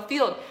dimensional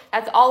field.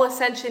 That's all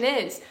ascension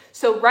is.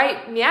 So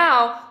right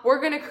now,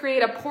 we're going to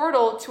create a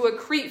portal to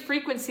accrete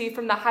frequency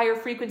from the higher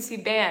frequency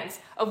bands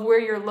of where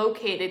you're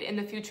located in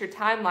the future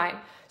timeline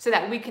so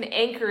that we can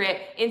anchor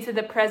it into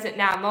the present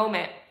now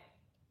moment.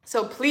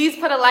 So please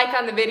put a like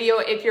on the video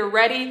if you're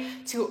ready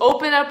to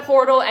open a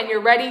portal and you're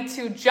ready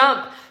to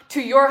jump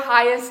to your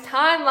highest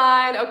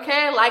timeline,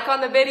 okay? Like on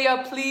the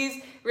video,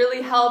 please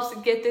really helps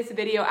get this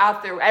video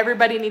out there.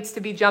 Everybody needs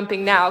to be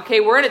jumping now, okay?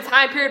 We're in a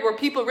time period where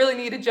people really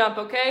need to jump,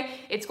 okay?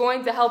 It's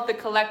going to help the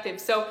collective.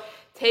 So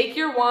take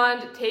your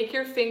wand, take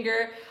your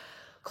finger,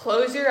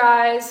 close your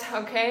eyes,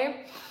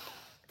 okay?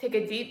 Take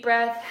a deep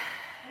breath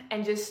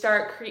and just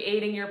start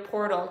creating your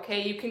portal,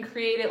 okay? You can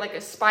create it like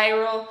a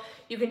spiral.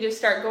 You can just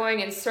start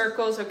going in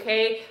circles,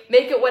 okay?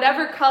 Make it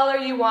whatever color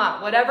you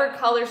want, whatever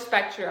color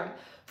spectrum.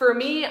 For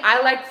me,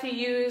 I like to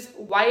use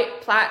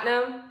white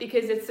platinum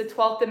because it's the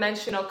 12th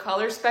dimensional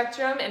color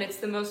spectrum and it's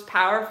the most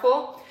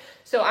powerful.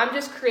 So I'm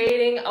just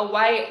creating a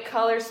white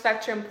color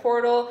spectrum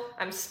portal.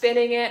 I'm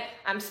spinning it.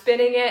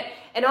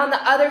 And on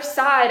the other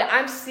side,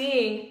 I'm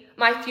seeing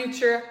my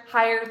future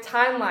higher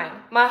timeline,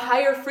 my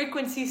higher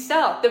frequency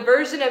self, the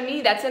version of me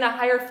that's in a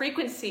higher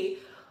frequency.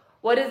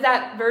 What is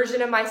that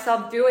version of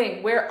myself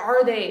doing? Where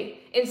are they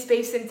in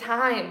space and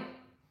time?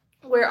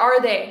 Where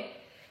are they?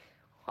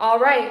 All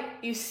right,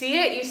 you see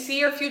it? You see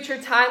your future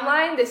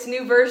timeline, this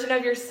new version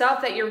of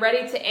yourself that you're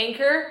ready to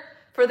anchor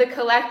for the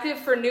collective,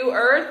 for New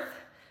Earth,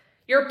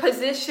 your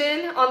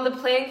position on the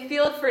playing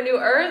field for New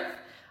Earth.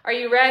 Are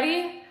you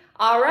ready?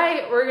 All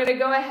right, we're going to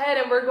go ahead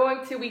and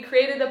we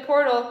created the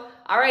portal.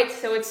 All right,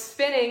 so it's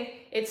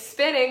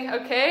spinning,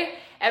 okay?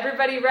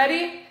 Everybody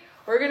ready?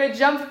 We're going to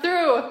jump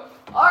through.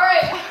 All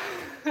right.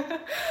 Woo!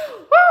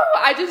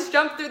 I just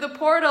jumped through the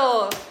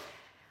portal.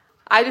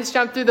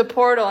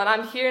 And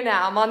I'm here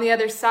now. I'm on the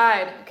other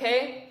side,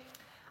 okay?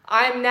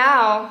 I'm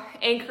now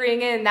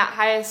anchoring in that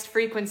highest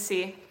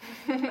frequency.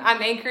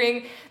 I'm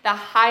anchoring the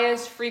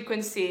highest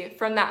frequency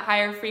from that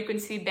higher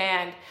frequency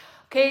band,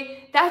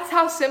 okay? That's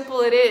how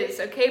simple it is,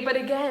 okay? But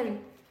again,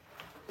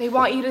 they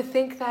want you to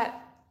think that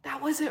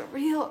wasn't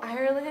real,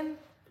 Ireland.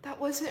 That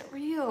wasn't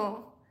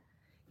real.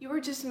 You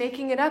were just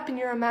making it up in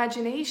your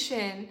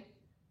imagination.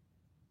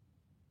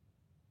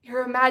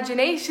 Your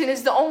imagination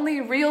is the only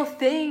real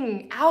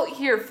thing out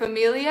here,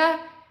 familia.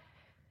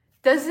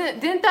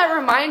 Didn't that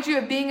remind you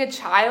of being a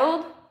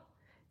child?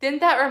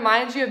 Didn't that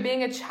remind you of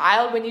being a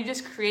child when you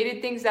just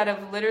created things out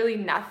of literally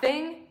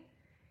nothing?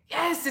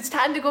 Yes, it's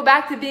time to go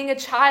back to being a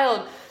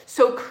child.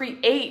 So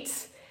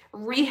create,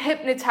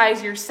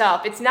 rehypnotize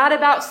yourself. It's not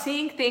about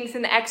seeing things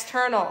in the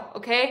external,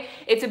 okay?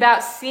 It's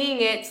about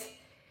seeing it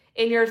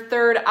in your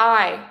third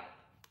eye,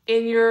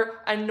 in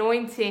your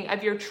anointing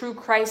of your true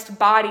Christ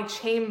body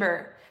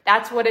chamber.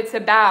 That's what it's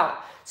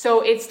about.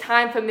 So it's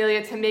time,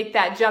 familia, to make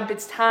that jump.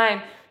 It's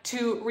time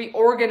to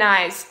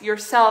reorganize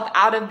yourself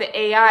out of the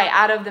AI,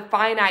 out of the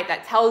finite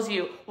that tells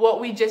you what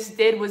we just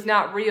did was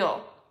not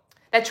real,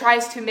 that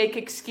tries to make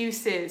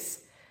excuses.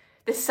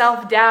 The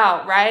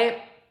self-doubt,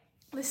 right?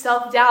 The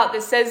self-doubt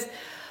that says,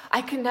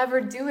 I could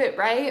never do it,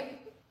 right?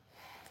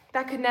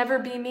 That could never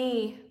be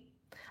me.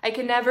 I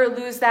can never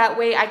lose that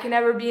weight. I can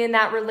never be in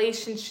that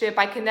relationship.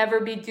 I can never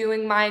be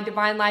doing my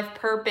divine life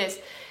purpose,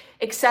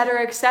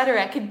 etc.,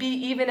 etc. It could be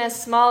even as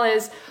small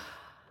as,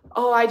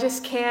 oh, I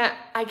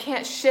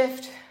can't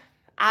shift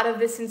out of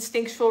this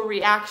instinctual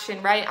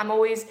reaction, right? I'm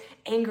always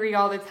angry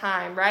all the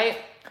time, right?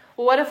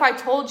 Well, what if I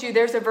told you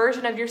there's a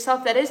version of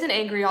yourself that isn't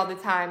angry all the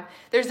time?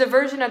 There's a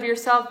version of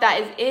yourself that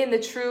is in the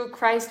true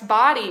Christ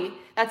body,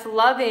 that's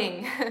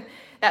loving,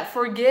 that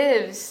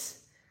forgives,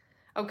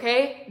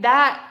 okay?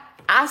 That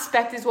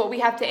aspect is what we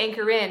have to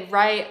anchor in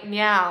right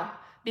now,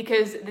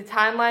 because the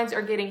timelines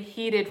are getting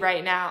heated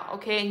right now,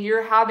 okay? And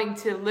you're having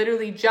to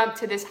literally jump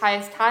to this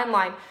highest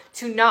timeline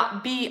to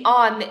not be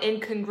on the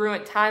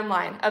incongruent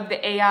timeline of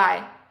the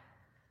AI,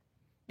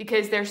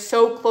 because they're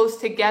so close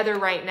together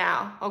right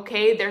now,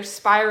 okay? They're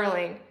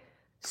spiraling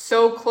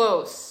so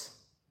close,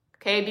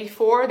 okay?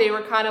 Before they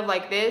were kind of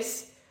like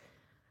this,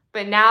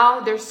 but now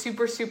they're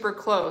super, super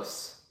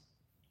close,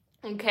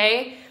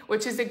 okay?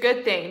 Which is a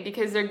good thing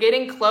because they're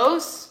getting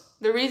close.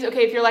 The reason,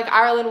 okay, if you're like,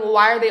 Ireland, well,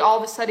 why are they all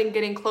of a sudden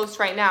getting close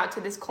right now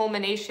to this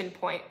culmination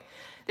point?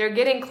 They're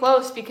getting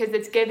close because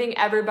it's giving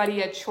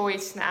everybody a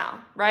choice now,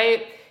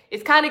 right?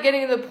 It's kind of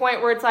getting to the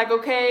point where it's like,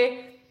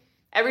 okay,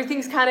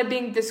 everything's kind of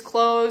being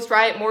disclosed,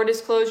 right? More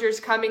disclosures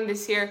coming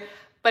this year,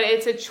 but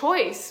it's a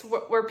choice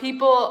where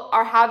people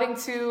are having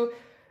to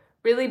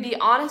really be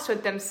honest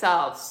with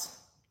themselves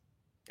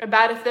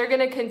about if they're going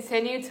to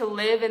continue to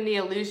live in the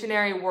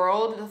illusionary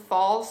world, the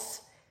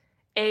false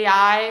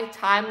AI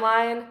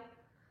timeline,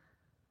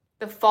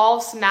 the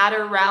false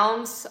matter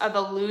realms of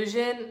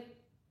illusion,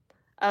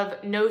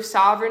 of no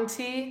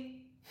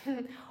sovereignty,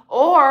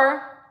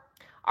 or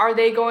are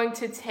they going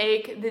to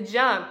take the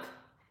jump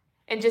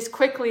and just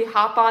quickly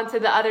hop onto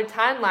the other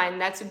timeline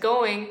that's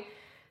going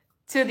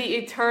to the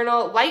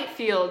eternal light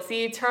fields,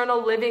 the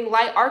eternal living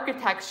light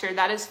architecture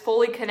that is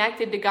fully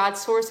connected to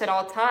God's source at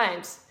all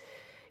times?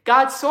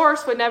 God's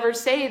source would never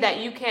say that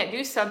you can't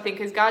do something,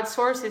 because God's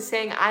source is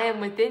saying, I am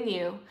within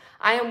you.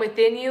 I am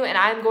within you, and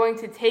I'm going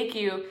to take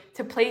you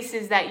to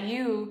places that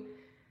you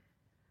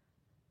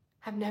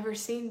have never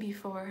seen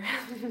before,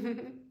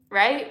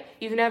 right?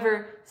 You've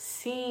never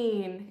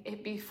seen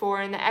it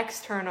before in the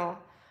external,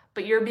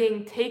 but you're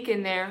being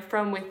taken there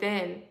from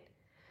within.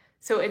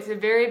 So it's a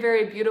very,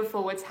 very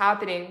beautiful what's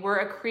happening. We're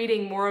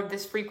accreting more of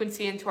this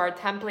frequency into our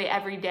template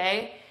every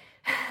day.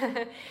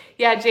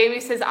 Yeah, Jamie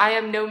says, I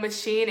am no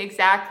machine.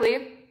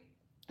 Exactly.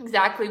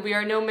 Exactly. We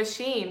are no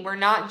machine. We're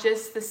not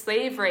just the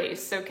slave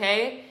race,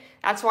 okay?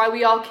 That's why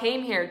we all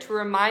came here, to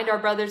remind our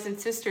brothers and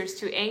sisters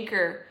to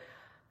anchor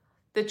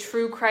the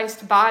true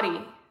Christ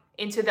body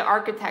into the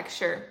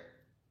architecture,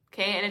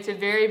 okay? And it's a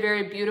very,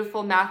 very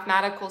beautiful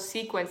mathematical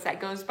sequence that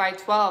goes by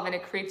 12, and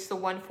it creates the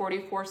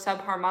 144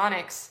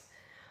 subharmonics,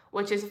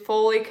 which is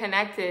fully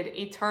connected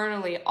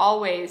eternally,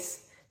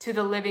 always, to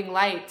the living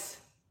light.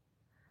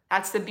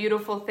 That's the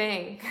beautiful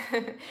thing.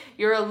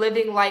 You're a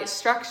living light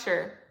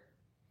structure.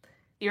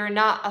 You're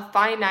not a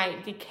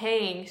finite,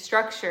 decaying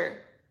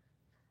structure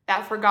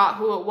that forgot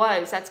who it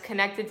was, that's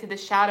connected to the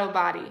shadow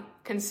body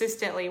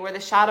consistently, where the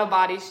shadow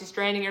body is just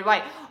draining your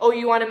light. Oh,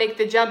 you want to make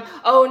the jump?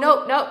 Oh,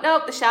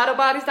 nope. The shadow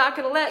body's not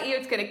going to let you.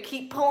 It's going to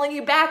keep pulling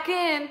you back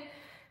in.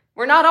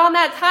 We're not on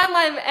that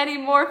timeline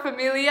anymore,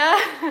 familia.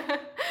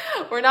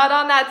 We're not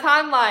on that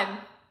timeline.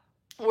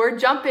 We're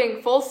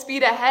jumping full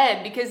speed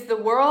ahead because the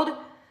world,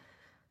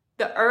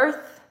 the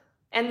earth,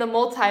 and the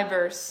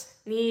multiverse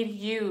need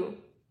you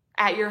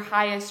at your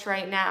highest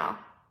right now.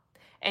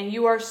 And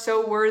you are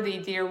so worthy,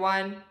 dear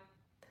one.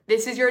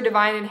 This is your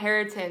divine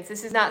inheritance.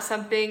 This is not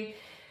something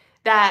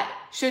that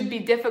should be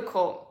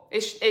difficult.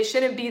 It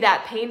shouldn't be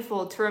that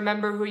painful to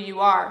remember who you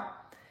are.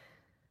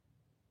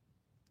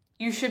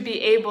 You should be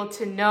able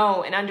to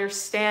know and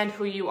understand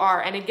who you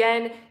are. And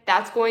again,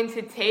 that's going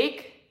to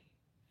take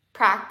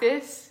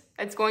practice.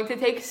 It's going to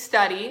take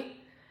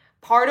study.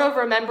 Part of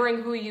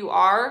remembering who you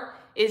are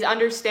is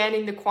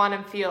understanding the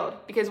quantum field.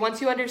 Because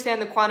once you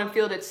understand the quantum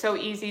field, it's so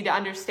easy to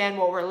understand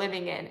what we're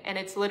living in. And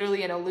it's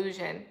literally an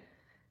illusion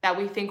that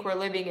we think we're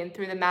living in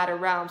through the matter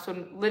realm.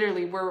 So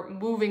literally, we're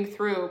moving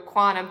through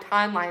quantum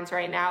timelines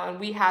right now. And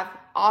we have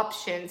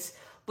options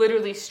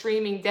literally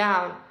streaming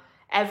down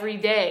every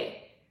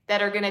day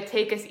that are going to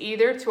take us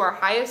either to our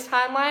highest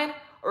timeline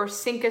or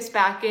sink us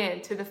back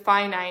in to the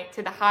finite,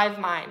 to the hive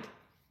mind.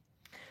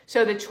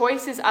 So the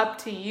choice is up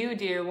to you,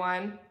 dear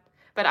one.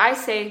 But I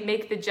say,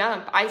 make the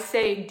jump. I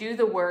say, do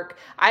the work.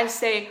 I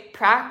say,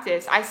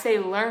 practice. I say,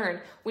 learn.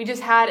 We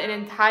just had an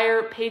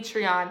entire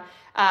Patreon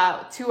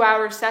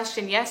 2-hour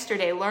session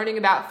yesterday learning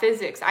about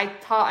physics. I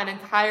taught an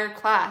entire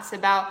class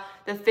about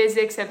the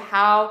physics of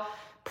how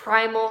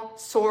primal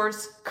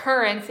source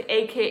current,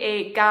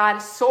 aka God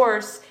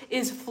source,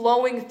 is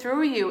flowing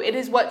through you. It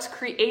is what's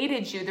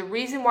created you. The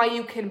reason why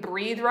you can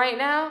breathe right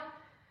now,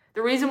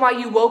 the reason why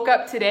you woke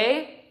up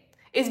today,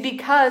 is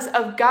because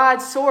of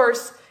God's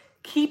source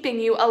keeping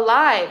you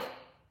alive,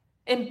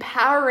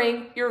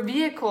 empowering your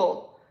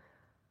vehicle.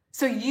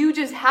 So you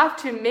just have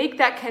to make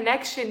that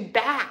connection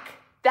back,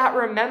 that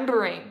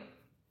remembering.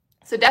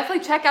 So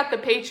definitely check out the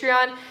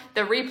Patreon.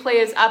 The replay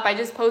is up. I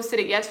just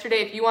posted it yesterday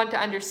if you want to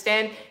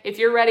understand, if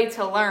you're ready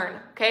to learn,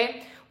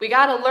 okay? We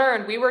got to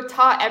learn. We were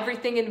taught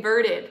everything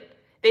inverted.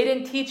 They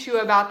didn't teach you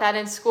about that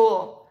in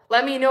school.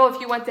 Let me know if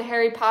you went to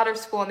Harry Potter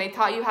school and they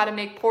taught you how to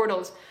make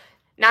portals.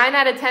 9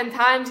 out of 10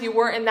 times you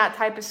weren't in that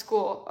type of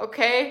school,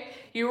 okay?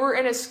 You were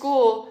in a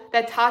school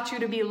that taught you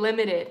to be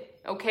limited,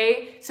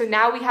 okay? So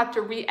now we have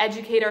to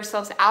re-educate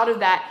ourselves out of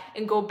that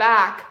and go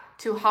back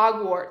to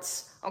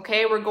Hogwarts,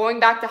 okay? We're going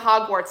back to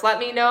Hogwarts. Let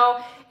me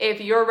know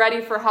if you're ready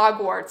for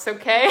Hogwarts,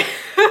 okay?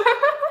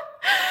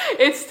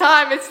 It's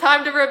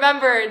time to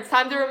remember. It's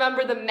time to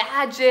remember the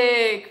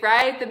magic,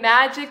 right? The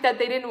magic that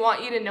they didn't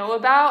want you to know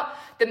about,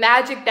 the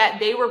magic that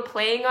they were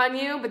playing on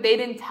you, but they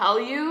didn't tell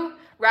you,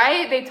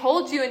 right? They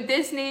told you in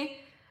Disney,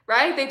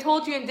 right? They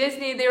told you in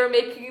Disney they were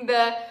making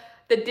the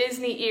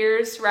Disney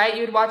ears, right?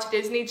 You'd watch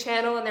Disney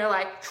Channel and they're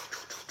like,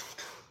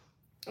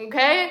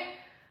 okay?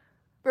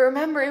 But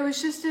remember, it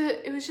was just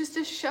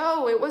a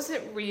show. It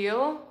wasn't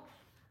real.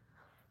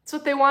 That's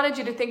what they wanted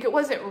you to think. It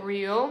wasn't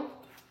real.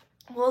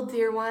 Well,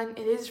 dear one,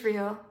 it is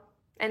real.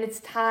 And it's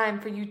time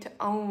for you to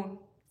own.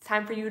 It's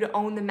time for you to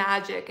own the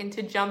magic and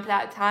to jump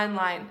that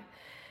timeline.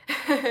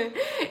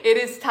 It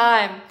is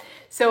time.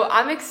 So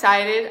I'm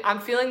excited. I'm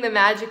feeling the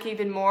magic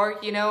even more.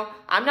 You know,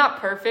 I'm not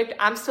perfect.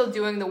 I'm still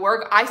doing the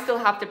work. I still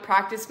have to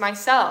practice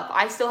myself.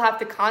 I still have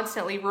to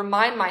constantly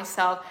remind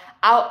myself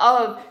out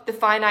of the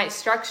finite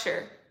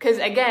structure. Because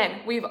again,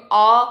 we've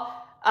all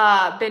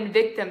been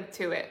victim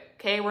to it.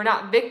 Okay, we're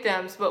not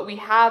victims, but we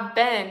have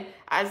been,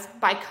 as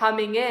by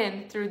coming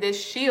in through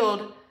this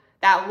shield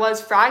that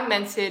was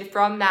fragmented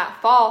from that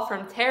fall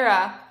from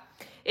Terra,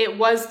 it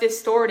was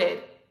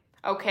distorted.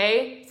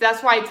 Okay, so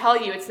that's why I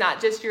tell you, it's not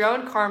just your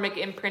own karmic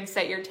imprints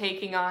that you're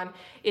taking on,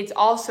 it's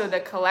also the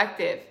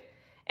collective.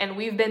 And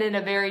we've been in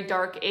a very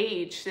dark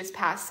age this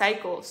past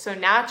cycle. So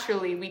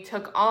naturally, we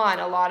took on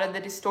a lot of the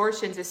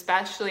distortions,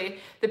 especially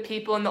the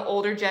people in the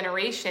older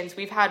generations.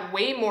 We've had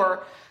way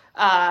more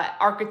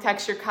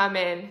architecture come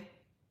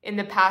in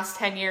the past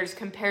 10 years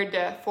compared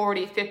to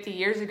 40, 50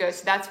 years ago.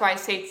 So that's why I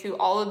say to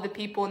all of the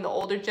people in the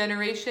older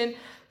generation,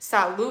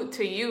 salute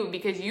to you,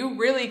 because you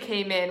really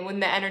came in when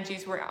the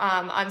energies were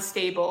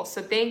unstable.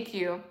 So thank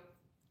you.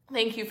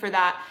 Thank you for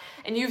that.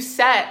 And you've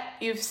set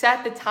the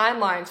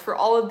timelines for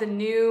all of the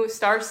new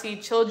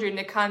starseed children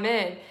to come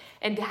in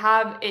and to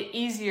have it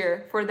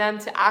easier for them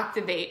to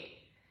activate.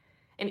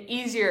 and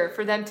easier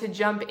for them to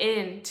jump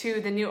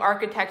into the new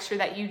architecture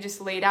that you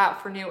just laid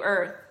out for New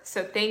Earth.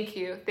 So thank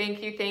you,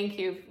 thank you, thank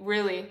you.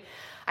 Really,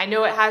 I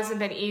know it hasn't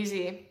been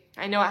easy.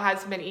 I know it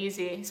hasn't been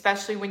easy,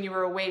 especially when you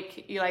were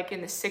awake, like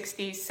in the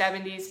 60s,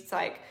 70s. It's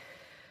like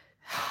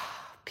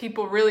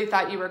people really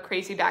thought you were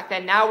crazy back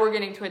then. Now we're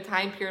getting to a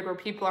time period where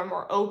people are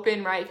more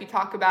open, right? If you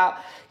talk about,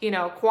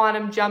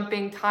 quantum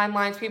jumping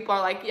timelines, people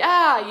are like,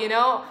 yeah,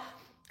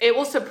 it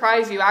will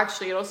surprise you,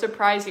 actually. It'll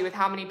surprise you with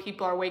how many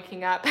people are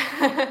waking up.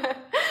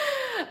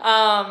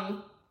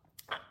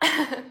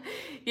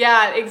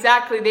 Yeah,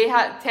 exactly.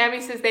 Tammy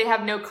says they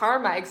have no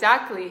karma.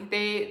 Exactly.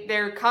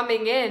 They're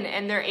coming in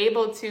and they're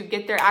able to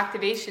get their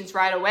activations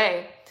right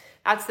away.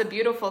 That's the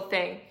beautiful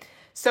thing.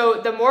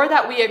 So the more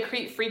that we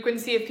accrete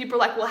frequency, if people are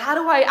like, well, how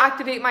do I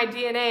activate my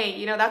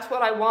DNA? That's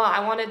what I want.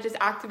 I want to just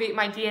activate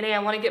my DNA. I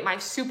want to get my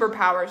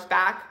superpowers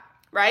back,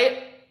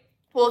 right?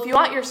 Well, if you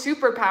want your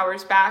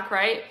superpowers back,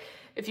 right?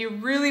 If you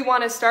really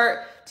want to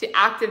start to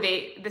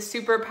activate the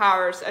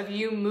superpowers of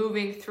you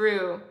moving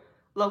through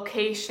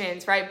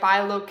locations, right?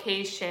 By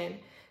location,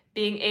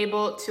 being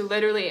able to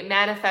literally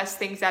manifest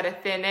things out of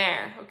thin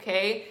air,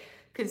 okay?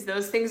 Because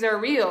those things are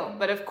real.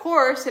 But of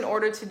course, in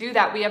order to do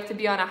that, we have to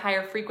be on a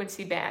higher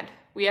frequency band.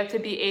 We have to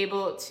be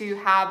able to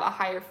have a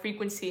higher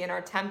frequency in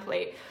our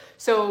template.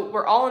 So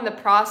we're all in the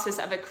process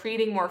of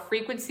accreting more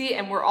frequency,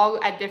 and we're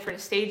all at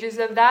different stages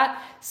of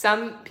that.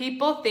 Some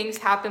people, things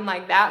happen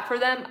like that for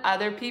them.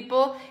 Other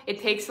people, it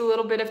takes a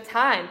little bit of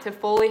time to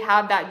fully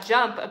have that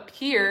jump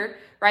appear,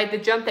 right? The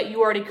jump that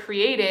you already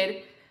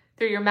created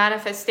through your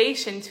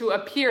manifestation to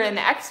appear in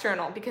the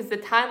external, because the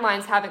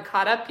timelines haven't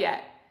caught up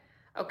yet.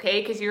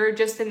 Okay, because you're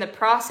just in the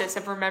process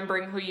of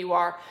remembering who you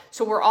are.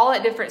 So we're all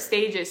at different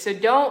stages. So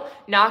don't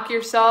knock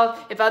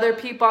yourself if other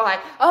people are like,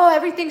 oh,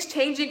 everything's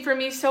changing for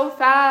me so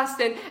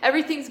fast and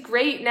everything's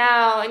great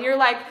now. And you're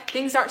like,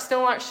 things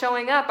still aren't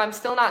showing up. I'm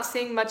still not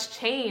seeing much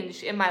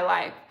change in my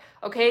life.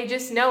 Okay,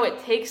 just know it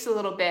takes a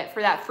little bit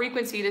for that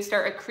frequency to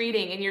start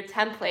accreting in your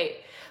template.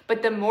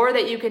 But the more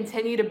that you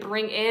continue to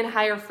bring in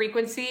higher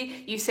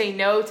frequency, you say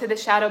no to the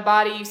shadow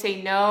body, you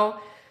say no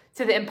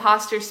to the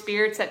imposter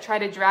spirits that try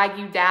to drag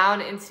you down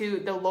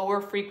into the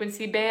lower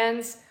frequency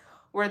bands,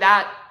 where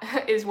that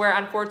is where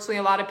unfortunately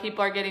a lot of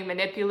people are getting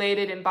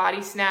manipulated and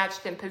body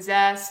snatched and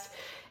possessed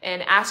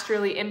and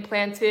astrally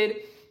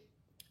implanted,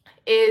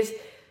 is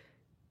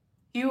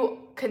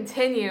you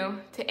continue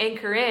to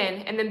anchor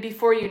in, and then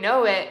before you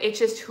know it, it's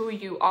just who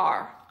you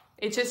are.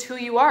 It's just who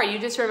you are. You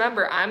just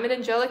remember, I'm an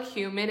angelic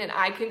human and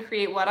I can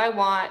create what I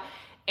want,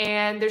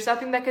 and there's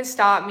nothing that can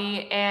stop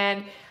me,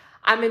 and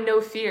I'm in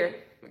no fear,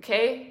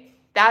 okay?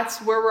 That's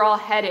where we're all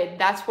headed.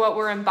 That's what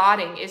we're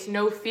embodying, is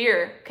no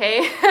fear,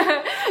 okay?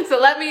 So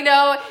let me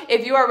know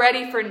if you are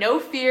ready for no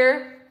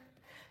fear,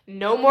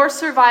 no more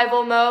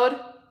survival mode,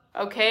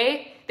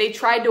 okay? They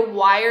tried to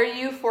wire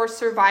you for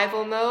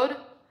survival mode,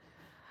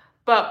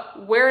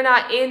 but we're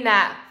not in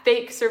that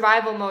fake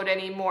survival mode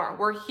anymore.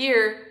 We're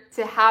here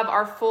to have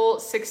our full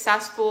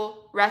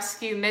successful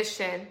rescue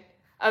mission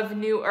of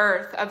New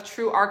Earth, of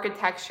true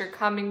architecture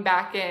coming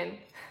back in.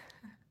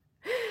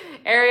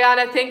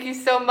 Ariana, thank you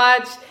so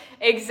much.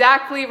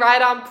 Exactly right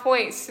on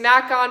point.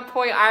 Smack on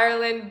point,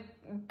 Ireland.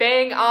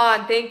 Bang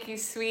on. Thank you,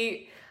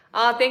 sweet.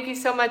 Thank you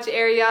so much,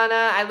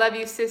 Ariana. I love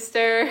you,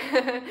 sister.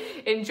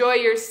 Enjoy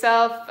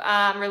yourself,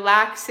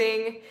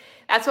 relaxing.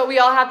 That's what we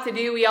all have to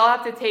do. We all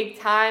have to take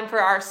time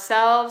for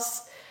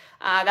ourselves.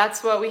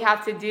 That's what we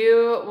have to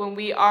do when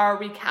we are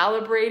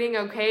recalibrating,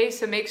 okay?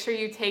 So make sure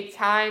you take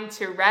time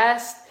to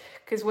rest,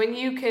 because when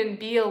you can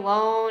be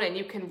alone and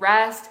you can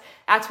rest,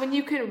 that's when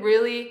you can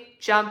really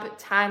jump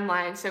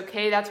timelines,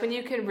 okay? That's when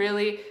you can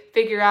really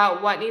figure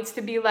out what needs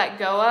to be let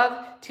go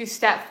of to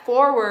step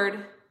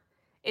forward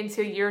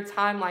into your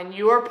timeline,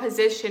 your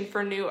position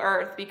for New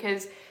Earth,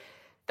 because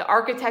the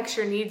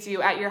architecture needs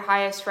you at your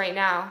highest right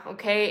now,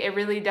 okay? It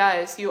really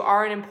does. You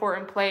are an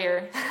important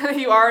player.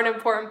 You are an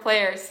important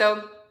player.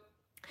 So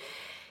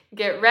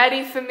get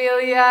ready,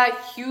 familia.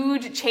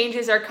 Huge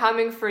changes are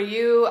coming for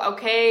you,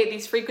 okay?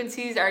 These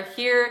frequencies are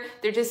here.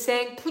 They're just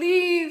saying,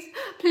 please,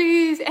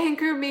 please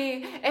anchor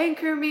me,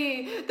 anchor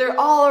me. They're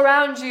all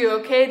around you,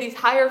 okay? These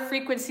higher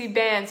frequency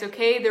bands,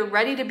 okay? They're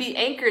ready to be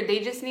anchored. They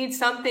just need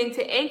something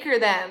to anchor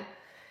them.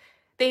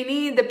 They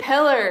need the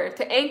pillar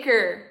to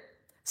anchor.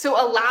 So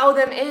allow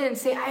them in.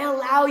 Say, I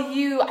allow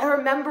you. I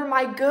remember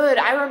my good.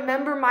 I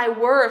remember my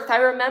worth. I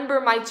remember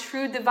my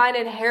true divine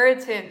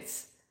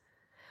inheritance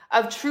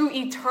of true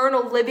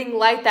eternal living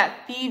light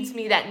that feeds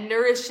me, that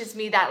nourishes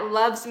me, that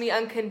loves me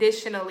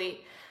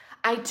unconditionally.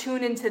 I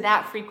tune into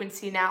that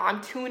frequency now. I'm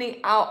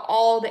tuning out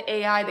all the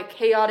AI, the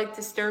chaotic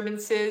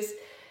disturbances,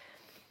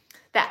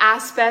 the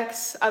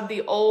aspects of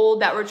the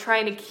old that were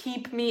trying to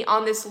keep me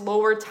on this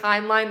lower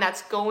timeline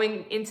that's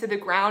going into the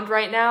ground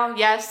right now.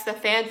 Yes, the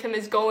phantom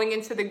is going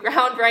into the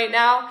ground right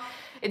now.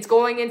 It's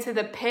going into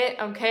the pit,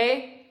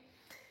 okay?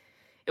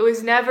 It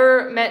was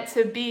never meant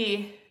to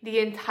be the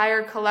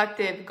entire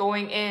collective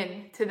going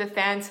in to the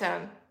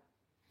phantom.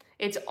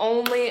 It's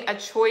only a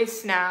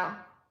choice now.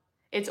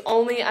 It's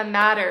only a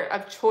matter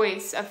of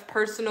choice, of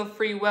personal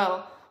free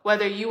will,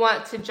 whether you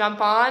want to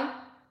jump on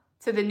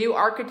to the new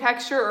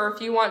architecture or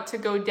if you want to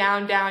go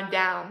down, down,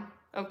 down,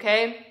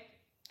 okay?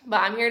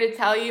 But I'm here to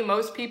tell you,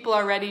 most people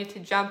are ready to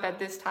jump at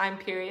this time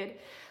period.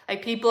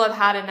 Like, people have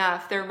had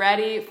enough. They're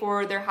ready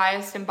for their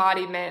highest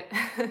embodiment.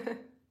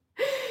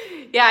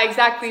 Yeah,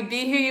 exactly.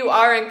 Be who you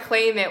are and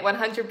claim it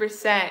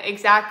 100%.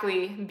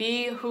 Exactly.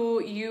 Be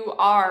who you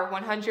are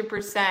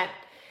 100%.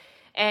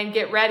 And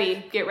get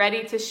ready. Get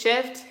ready to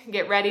shift.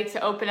 Get ready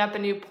to open up a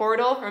new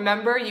portal.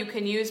 Remember, you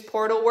can use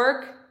portal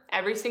work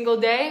every single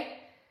day.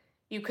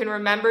 You can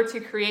remember to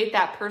create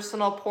that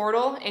personal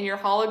portal in your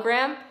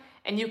hologram,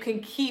 and you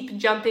can keep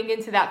jumping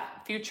into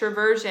that future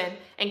version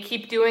and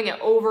keep doing it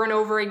over and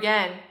over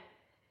again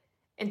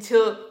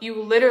until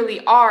you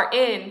literally are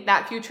in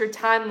that future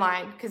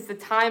timeline, because the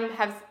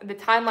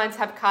timelines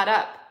have caught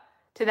up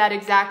to that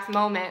exact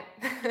moment.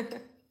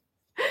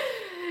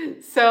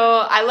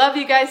 So I love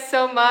you guys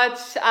so much.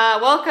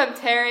 Welcome,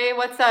 Terry.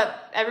 What's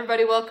up,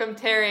 everybody? Welcome,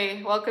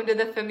 Terry. Welcome to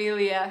the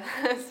familia.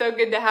 So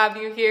good to have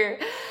you here.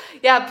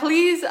 Yeah,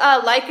 please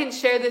like and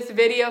share this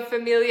video,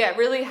 familia. It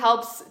really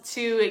helps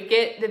to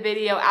get the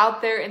video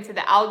out there into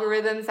the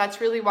algorithms. That's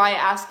really why I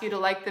ask you to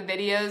like the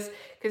videos,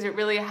 because it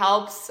really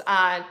helps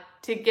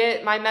to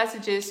get my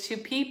messages to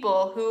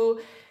people who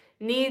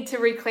need to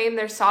reclaim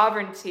their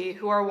sovereignty,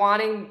 who are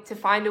wanting to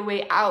find a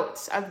way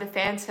out of the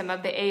phantom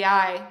of the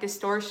AI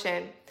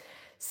distortion.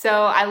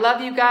 So I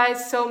love you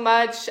guys so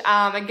much.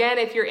 Again,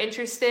 if you're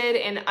interested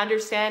in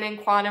understanding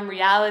quantum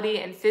reality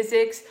and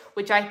physics,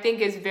 which I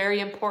think is very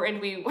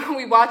important,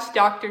 we watched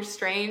Doctor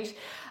Strange,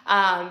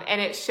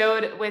 and it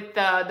showed with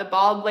the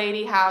bald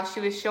lady how she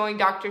was showing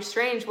Doctor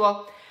Strange,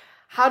 well,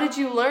 how did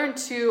you learn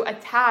to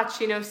attach,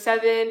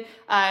 7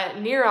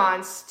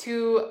 neurons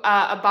to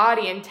a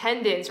body and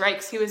tendons, right?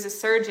 Because he was a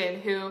surgeon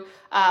who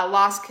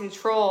lost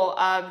control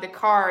of the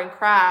car and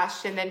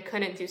crashed and then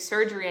couldn't do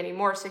surgery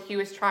anymore. So he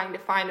was trying to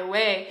find a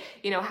way,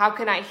 how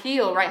can I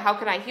heal, right? How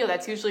can I heal?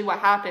 That's usually what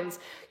happens.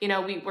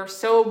 We're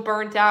so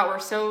burnt out. We're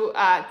so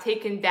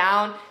taken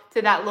down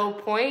to that low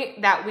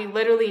point that we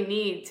literally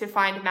need to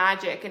find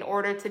magic in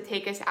order to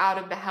take us out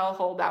of the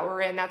hellhole that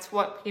we're in. That's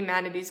what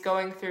humanity's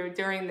going through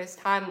during this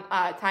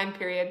time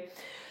period.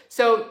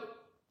 So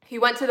he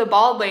went to the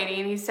bald lady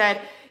and he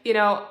said,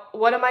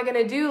 what am I going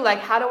to do? Like,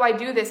 how do I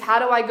do this? How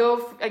do I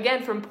go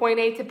again from point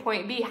A to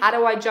point B? How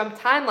do I jump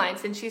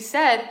timelines? And she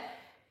said,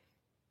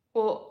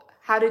 well,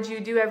 how did you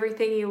do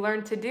everything you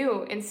learned to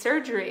do in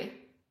surgery?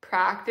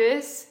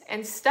 Practice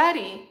and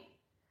study.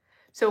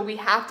 So we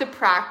have to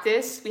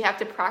practice. We have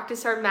to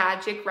practice our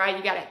magic, right?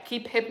 You got to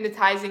keep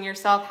hypnotizing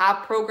yourself,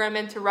 have program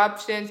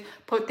interruptions,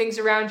 put things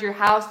around your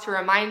house to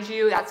remind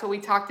you. That's what we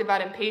talked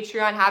about in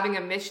Patreon, having a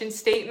mission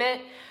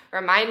statement,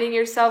 reminding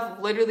yourself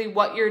of literally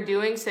what you're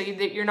doing so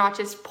that you're not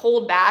just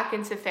pulled back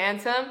into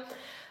phantom,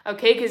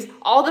 okay? Because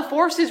all the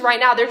forces right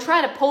now, they're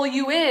trying to pull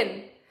you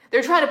in.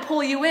 They're trying to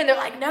pull you in. They're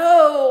like,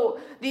 no,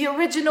 the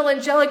original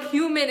angelic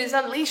human is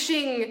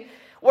unleashing.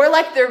 We're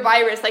like their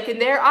virus. Like, in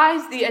their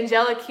eyes, the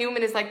angelic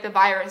human is like the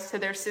virus to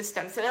their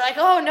system. So they're like,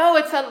 oh no,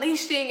 it's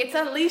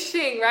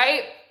unleashing,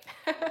 right?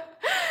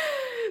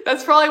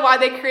 That's probably why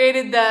they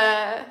created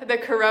the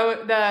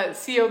COVID,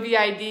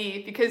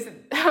 because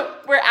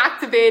we're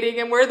activating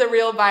and we're the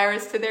real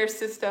virus to their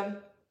system.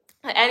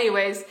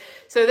 Anyways,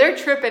 so they're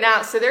tripping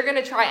out. So they're going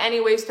to try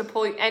any way to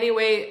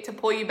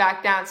pull you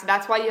back down. So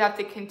that's why you have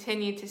to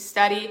continue to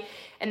study.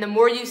 And the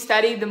more you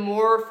study, the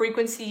more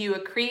frequency you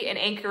accrete and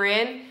anchor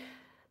in,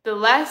 the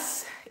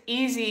less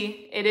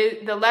easy it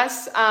is, the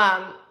less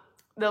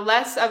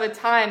of a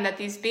time that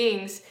these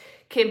beings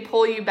can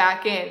pull you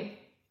back in.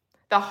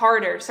 The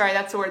harder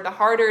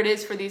it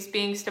is for these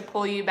beings to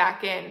pull you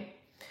back in.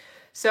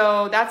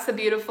 So that's the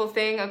beautiful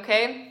thing,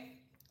 okay?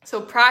 So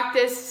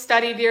practice,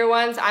 study, dear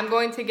ones. I'm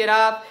going to get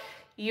up.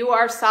 You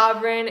are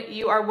sovereign.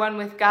 You are one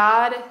with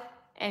God,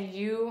 and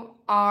you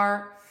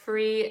are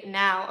free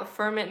now.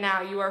 Affirm it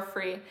now. You are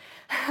free.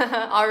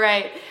 All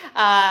right.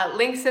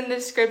 Links in the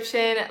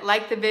description.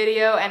 Like the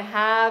video and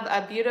have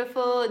a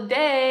beautiful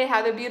day.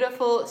 Have a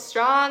beautiful,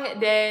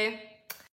 strong day.